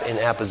is that in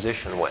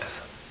apposition with?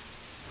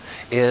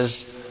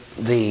 Is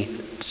the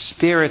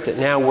spirit that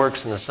now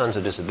works in the sons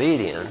of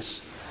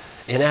disobedience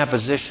in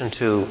apposition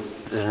to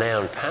the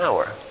noun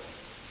power,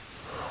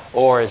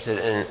 or is it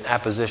in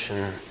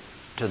apposition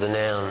to the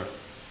noun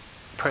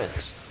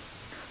prince?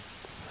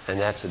 And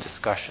that's a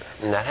discussion.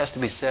 And that has to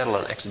be settled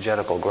on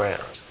exegetical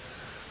grounds.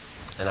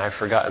 And I've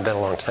forgotten, it's been a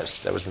long time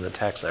since I was in the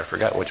text, and I've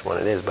forgotten which one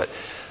it is, but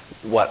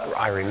what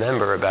I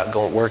remember about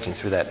working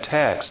through that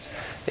text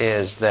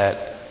is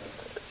that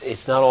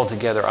it's not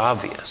altogether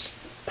obvious.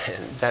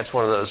 And that's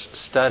one of those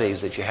studies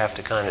that you have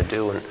to kind of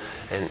do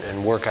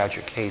and work out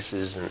your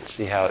cases and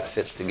see how it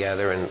fits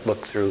together and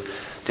look through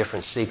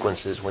different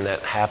sequences when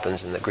that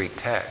happens in the Greek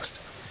text.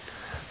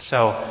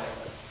 So,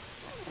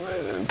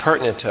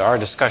 pertinent to our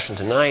discussion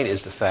tonight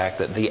is the fact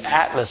that the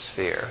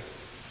atmosphere,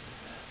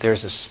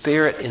 there's a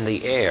spirit in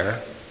the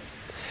air,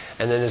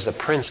 and then there's a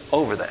prince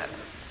over that.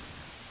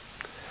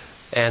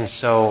 And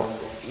so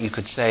you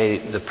could say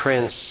the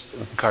prince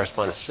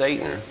corresponds to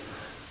Satan,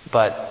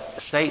 but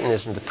Satan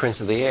isn't the prince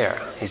of the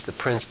air. He's the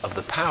prince of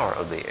the power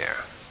of the air.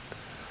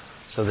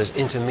 So there's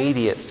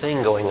intermediate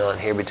thing going on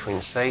here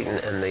between Satan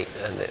and the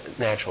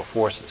natural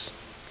forces.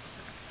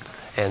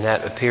 And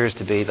that appears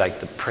to be like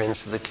the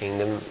prince of the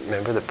kingdom,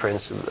 remember, the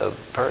prince of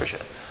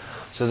Persia.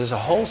 So there's a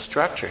whole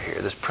structure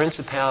here. There's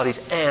principalities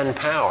and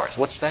powers.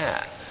 What's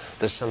that?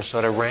 There's some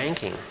sort of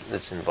ranking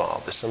that's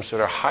involved. There's some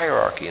sort of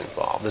hierarchy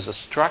involved. There's a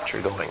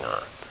structure going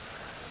on.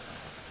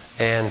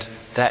 And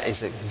that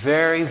is a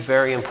very,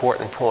 very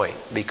important point,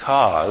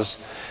 because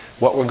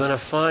what we're going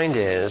to find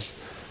is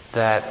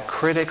that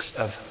critics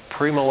of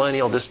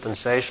premillennial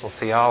dispensational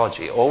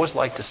theology always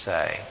like to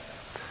say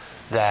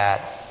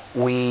that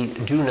we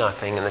do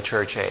nothing in the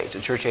church age.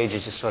 The church age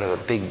is just sort of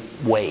a big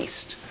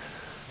waste.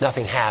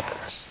 Nothing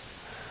happens.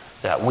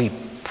 That we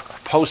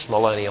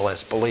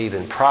postmillennialists believe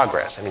in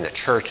progress. I mean, the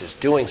church is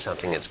doing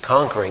something. It's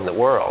conquering the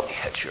world.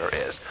 Yeah, it sure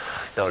is.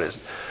 Notice,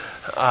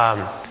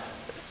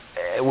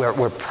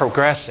 we're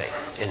progressing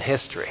in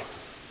history.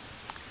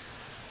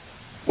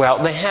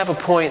 Well, they have a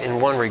point in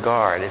one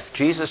regard. If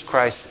Jesus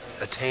Christ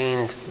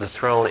attained the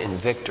throne in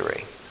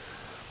victory,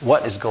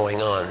 what is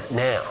going on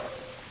now?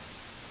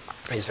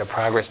 Is there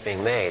progress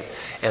being made?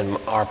 And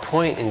our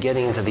point in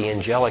getting into the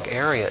angelic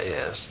area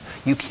is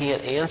you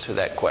can't answer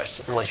that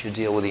question unless you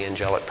deal with the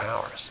angelic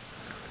powers.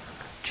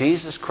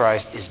 Jesus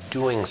Christ is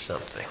doing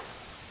something.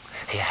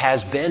 He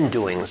has been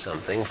doing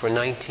something for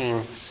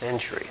 19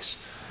 centuries.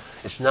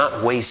 It's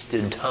not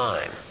wasted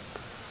time.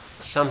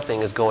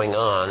 Something is going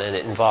on, and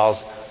it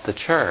involves the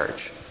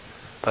church,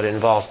 but it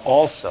involves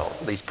also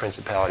these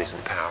principalities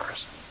and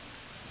powers.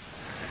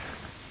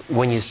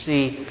 When you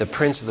see the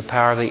prince of the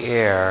power of the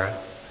air,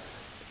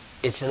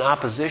 it's in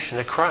opposition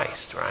to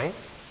Christ, right?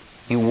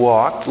 You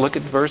walked, look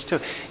at verse 2,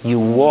 you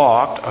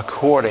walked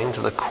according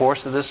to the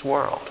course of this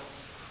world.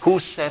 Who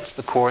sets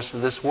the course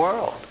of this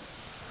world?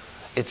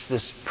 It's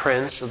this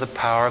prince of the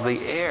power of the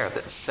air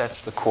that sets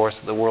the course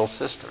of the world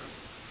system.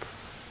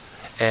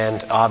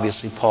 And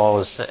obviously Paul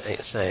is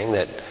saying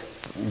that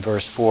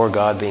verse 4,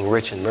 God being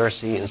rich in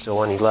mercy and so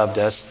on, He loved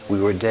us.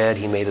 We were dead.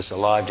 He made us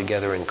alive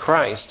together in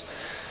Christ.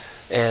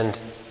 And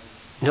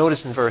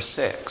notice in verse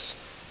 6.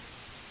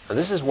 Now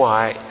this is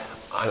why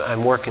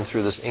I'm working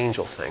through this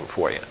angel thing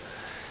for you.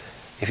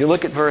 If you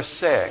look at verse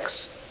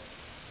 6,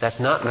 that's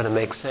not going to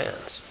make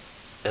sense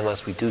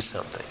unless we do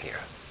something here.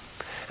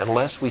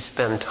 Unless we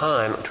spend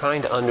time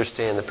trying to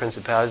understand the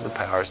principalities, the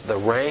powers, the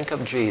rank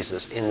of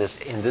Jesus in this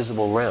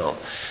invisible realm.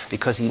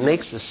 Because He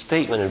makes this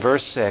statement in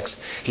verse 6,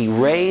 He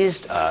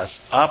raised us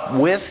up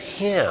with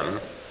Him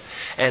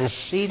and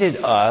seated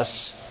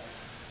us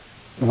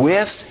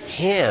with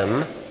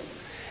Him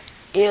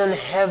in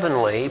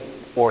heavenly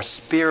or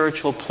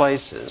spiritual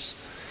places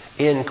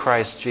in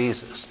Christ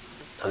Jesus.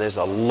 Now there's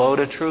a load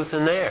of truth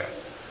in there.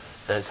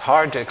 And it's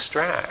hard to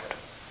extract.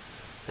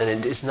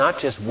 And it's not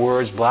just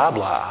words, blah,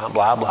 blah,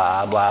 blah,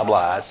 blah, blah,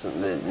 blah. It's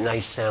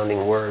nice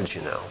sounding words,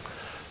 you know.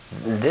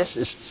 This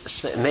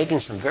is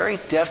making some very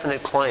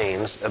definite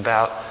claims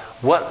about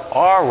what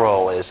our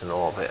role is in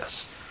all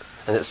this.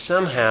 And that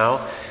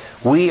somehow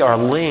we are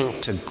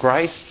linked to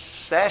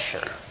Christ's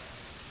session,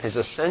 His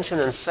ascension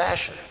and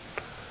session.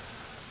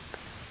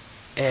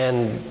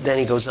 And then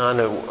he goes on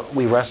to,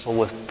 we wrestle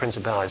with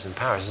principalities and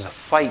powers. There's a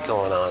fight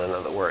going on, in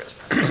other words.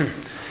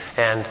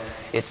 And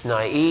it's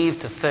naive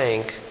to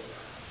think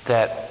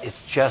that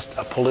it's just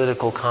a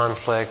political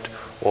conflict,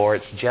 or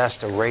it's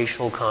just a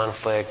racial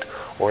conflict,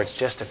 or it's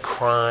just a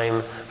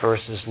crime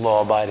versus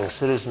law-abiding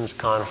citizens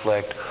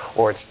conflict,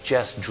 or it's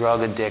just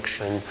drug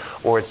addiction,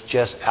 or it's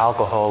just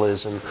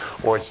alcoholism,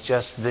 or it's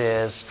just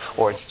this,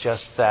 or it's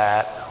just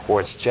that,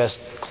 or it's just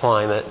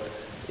climate.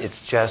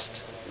 It's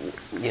just,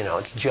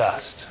 it's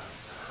just.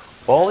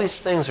 All these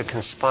things are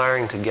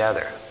conspiring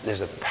together.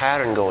 There's a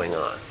pattern going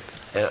on.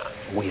 And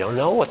we don't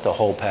know what the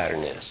whole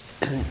pattern is.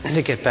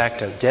 To get back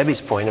to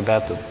Debbie's point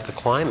about the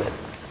climate,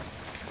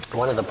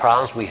 one of the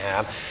problems we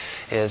have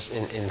is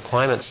in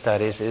climate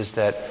studies is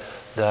that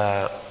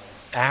the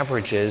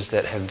averages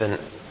that have been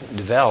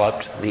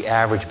developed, the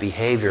average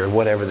behavior of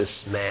whatever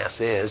this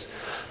mass is,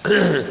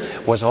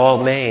 was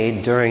all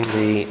made during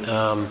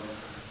the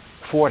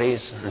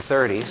 40s and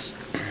 30s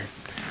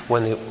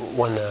when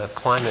the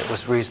climate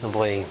was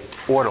reasonably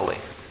orderly.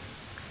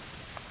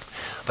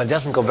 But it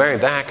doesn't go very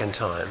back in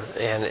time.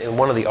 And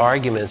one of the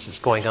arguments that's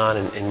going on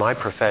in my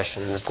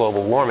profession is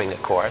global warming,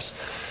 of course.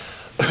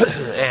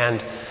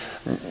 And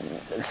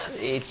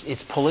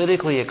it's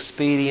politically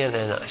expedient,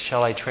 and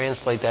shall I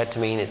translate that to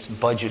mean it's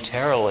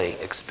budgetarily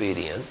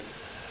expedient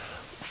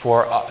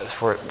for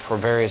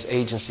various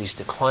agencies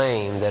to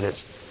claim that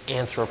it's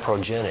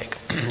anthropogenic.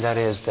 That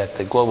is, that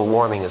the global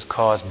warming is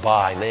caused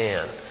by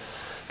man.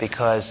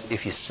 Because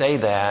if you say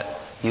that,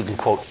 you can,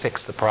 quote,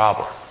 fix the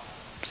problem.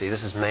 See,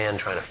 this is man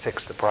trying to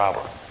fix the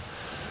problem.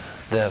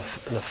 The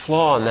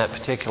flaw in that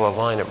particular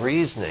line of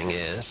reasoning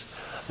is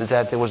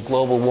that there was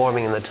global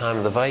warming in the time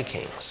of the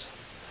Vikings.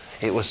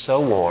 It was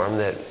so warm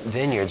that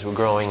vineyards were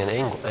growing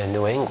in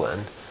New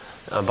England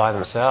by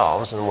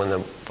themselves, and when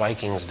the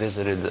Vikings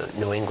visited the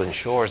New England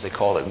shores, they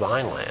called it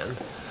Vineland.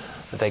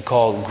 They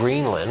called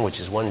Greenland, which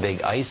is one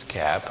big ice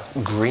cap,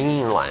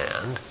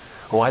 Greenland.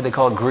 Why did they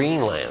call it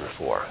Greenland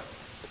for?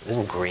 It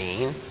isn't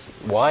green,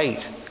 it's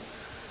white,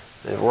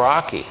 it's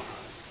rocky.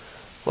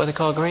 What do they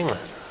call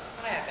Greenland?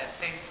 I had that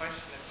same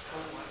question at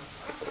school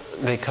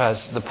once.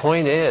 Because the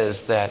point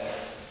is that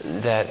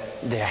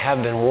there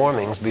have been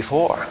warmings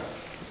before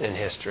in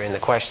history, and the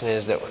question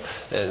is that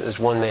there's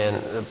one man,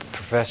 a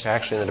professor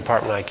actually in the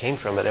department I came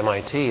from at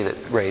MIT, that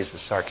raised the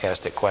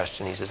sarcastic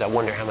question. He says, I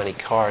wonder how many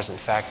cars and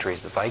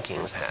factories the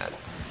Vikings had.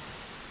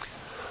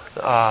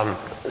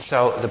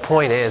 So the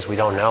point is, we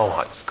don't know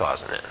what's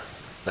causing it.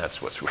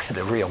 That's what's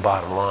the real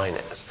bottom line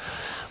is.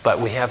 But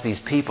we have these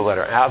people that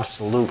are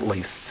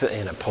absolutely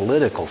in a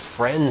political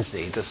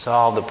frenzy to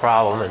solve the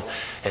problem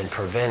and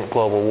prevent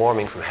global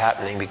warming from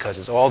happening because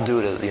it's all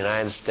due to the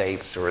United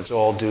States, or it's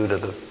all due to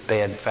the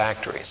bad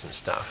factories and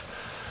stuff.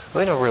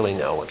 We don't really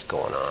know what's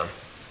going on,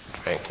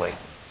 frankly.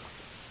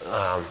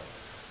 And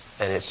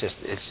it's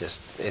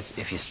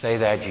if you say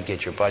that, you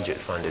get your budget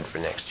funded for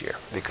next year,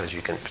 because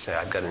you can say,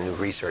 I've got a new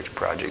research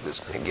project that's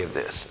going to give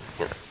this.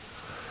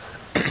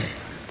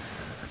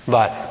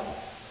 But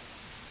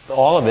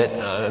all of it,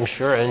 I'm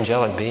sure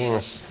angelic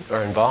beings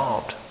are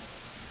involved.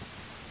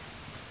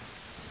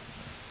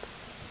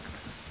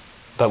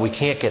 But we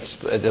can't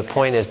the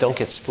point is, don't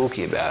get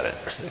spooky about it.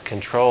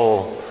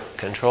 Control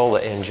the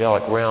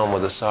angelic realm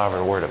with the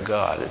sovereign word of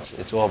God.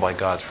 It's all by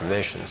God's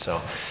permission.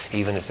 So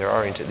even if there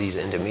are these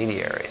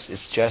intermediaries,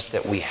 it's just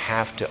that we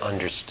have to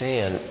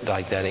understand,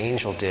 like that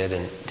angel did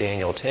in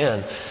Daniel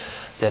 10,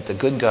 that the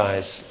good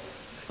guys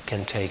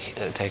can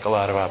take a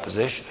lot of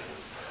opposition.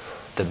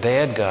 The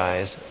bad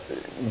guys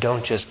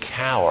don't just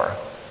cower,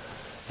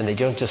 and they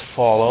don't just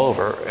fall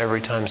over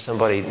every time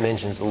somebody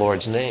mentions the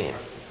Lord's name.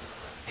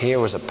 Here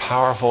was a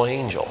powerful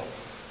angel,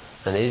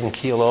 and they didn't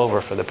keel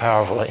over for the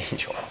powerful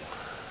angel.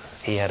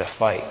 He had to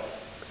fight.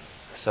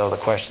 So the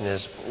question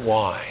is,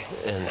 why?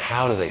 And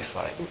how do they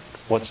fight?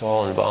 What's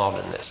all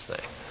involved in this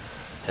thing?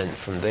 And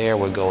from there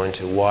we'll go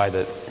into why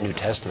the New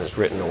Testament is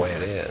written the way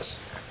it is.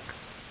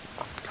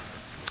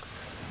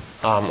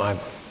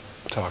 I've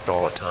talked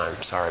all the time.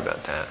 Sorry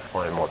about that.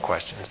 Wanted more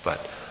questions,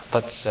 but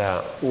let's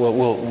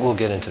we'll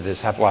get into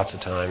this. Have lots of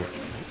time.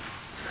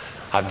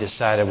 I've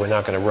decided we're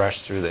not going to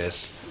rush through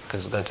this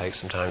because it's going to take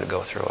some time to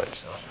go through it.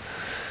 So.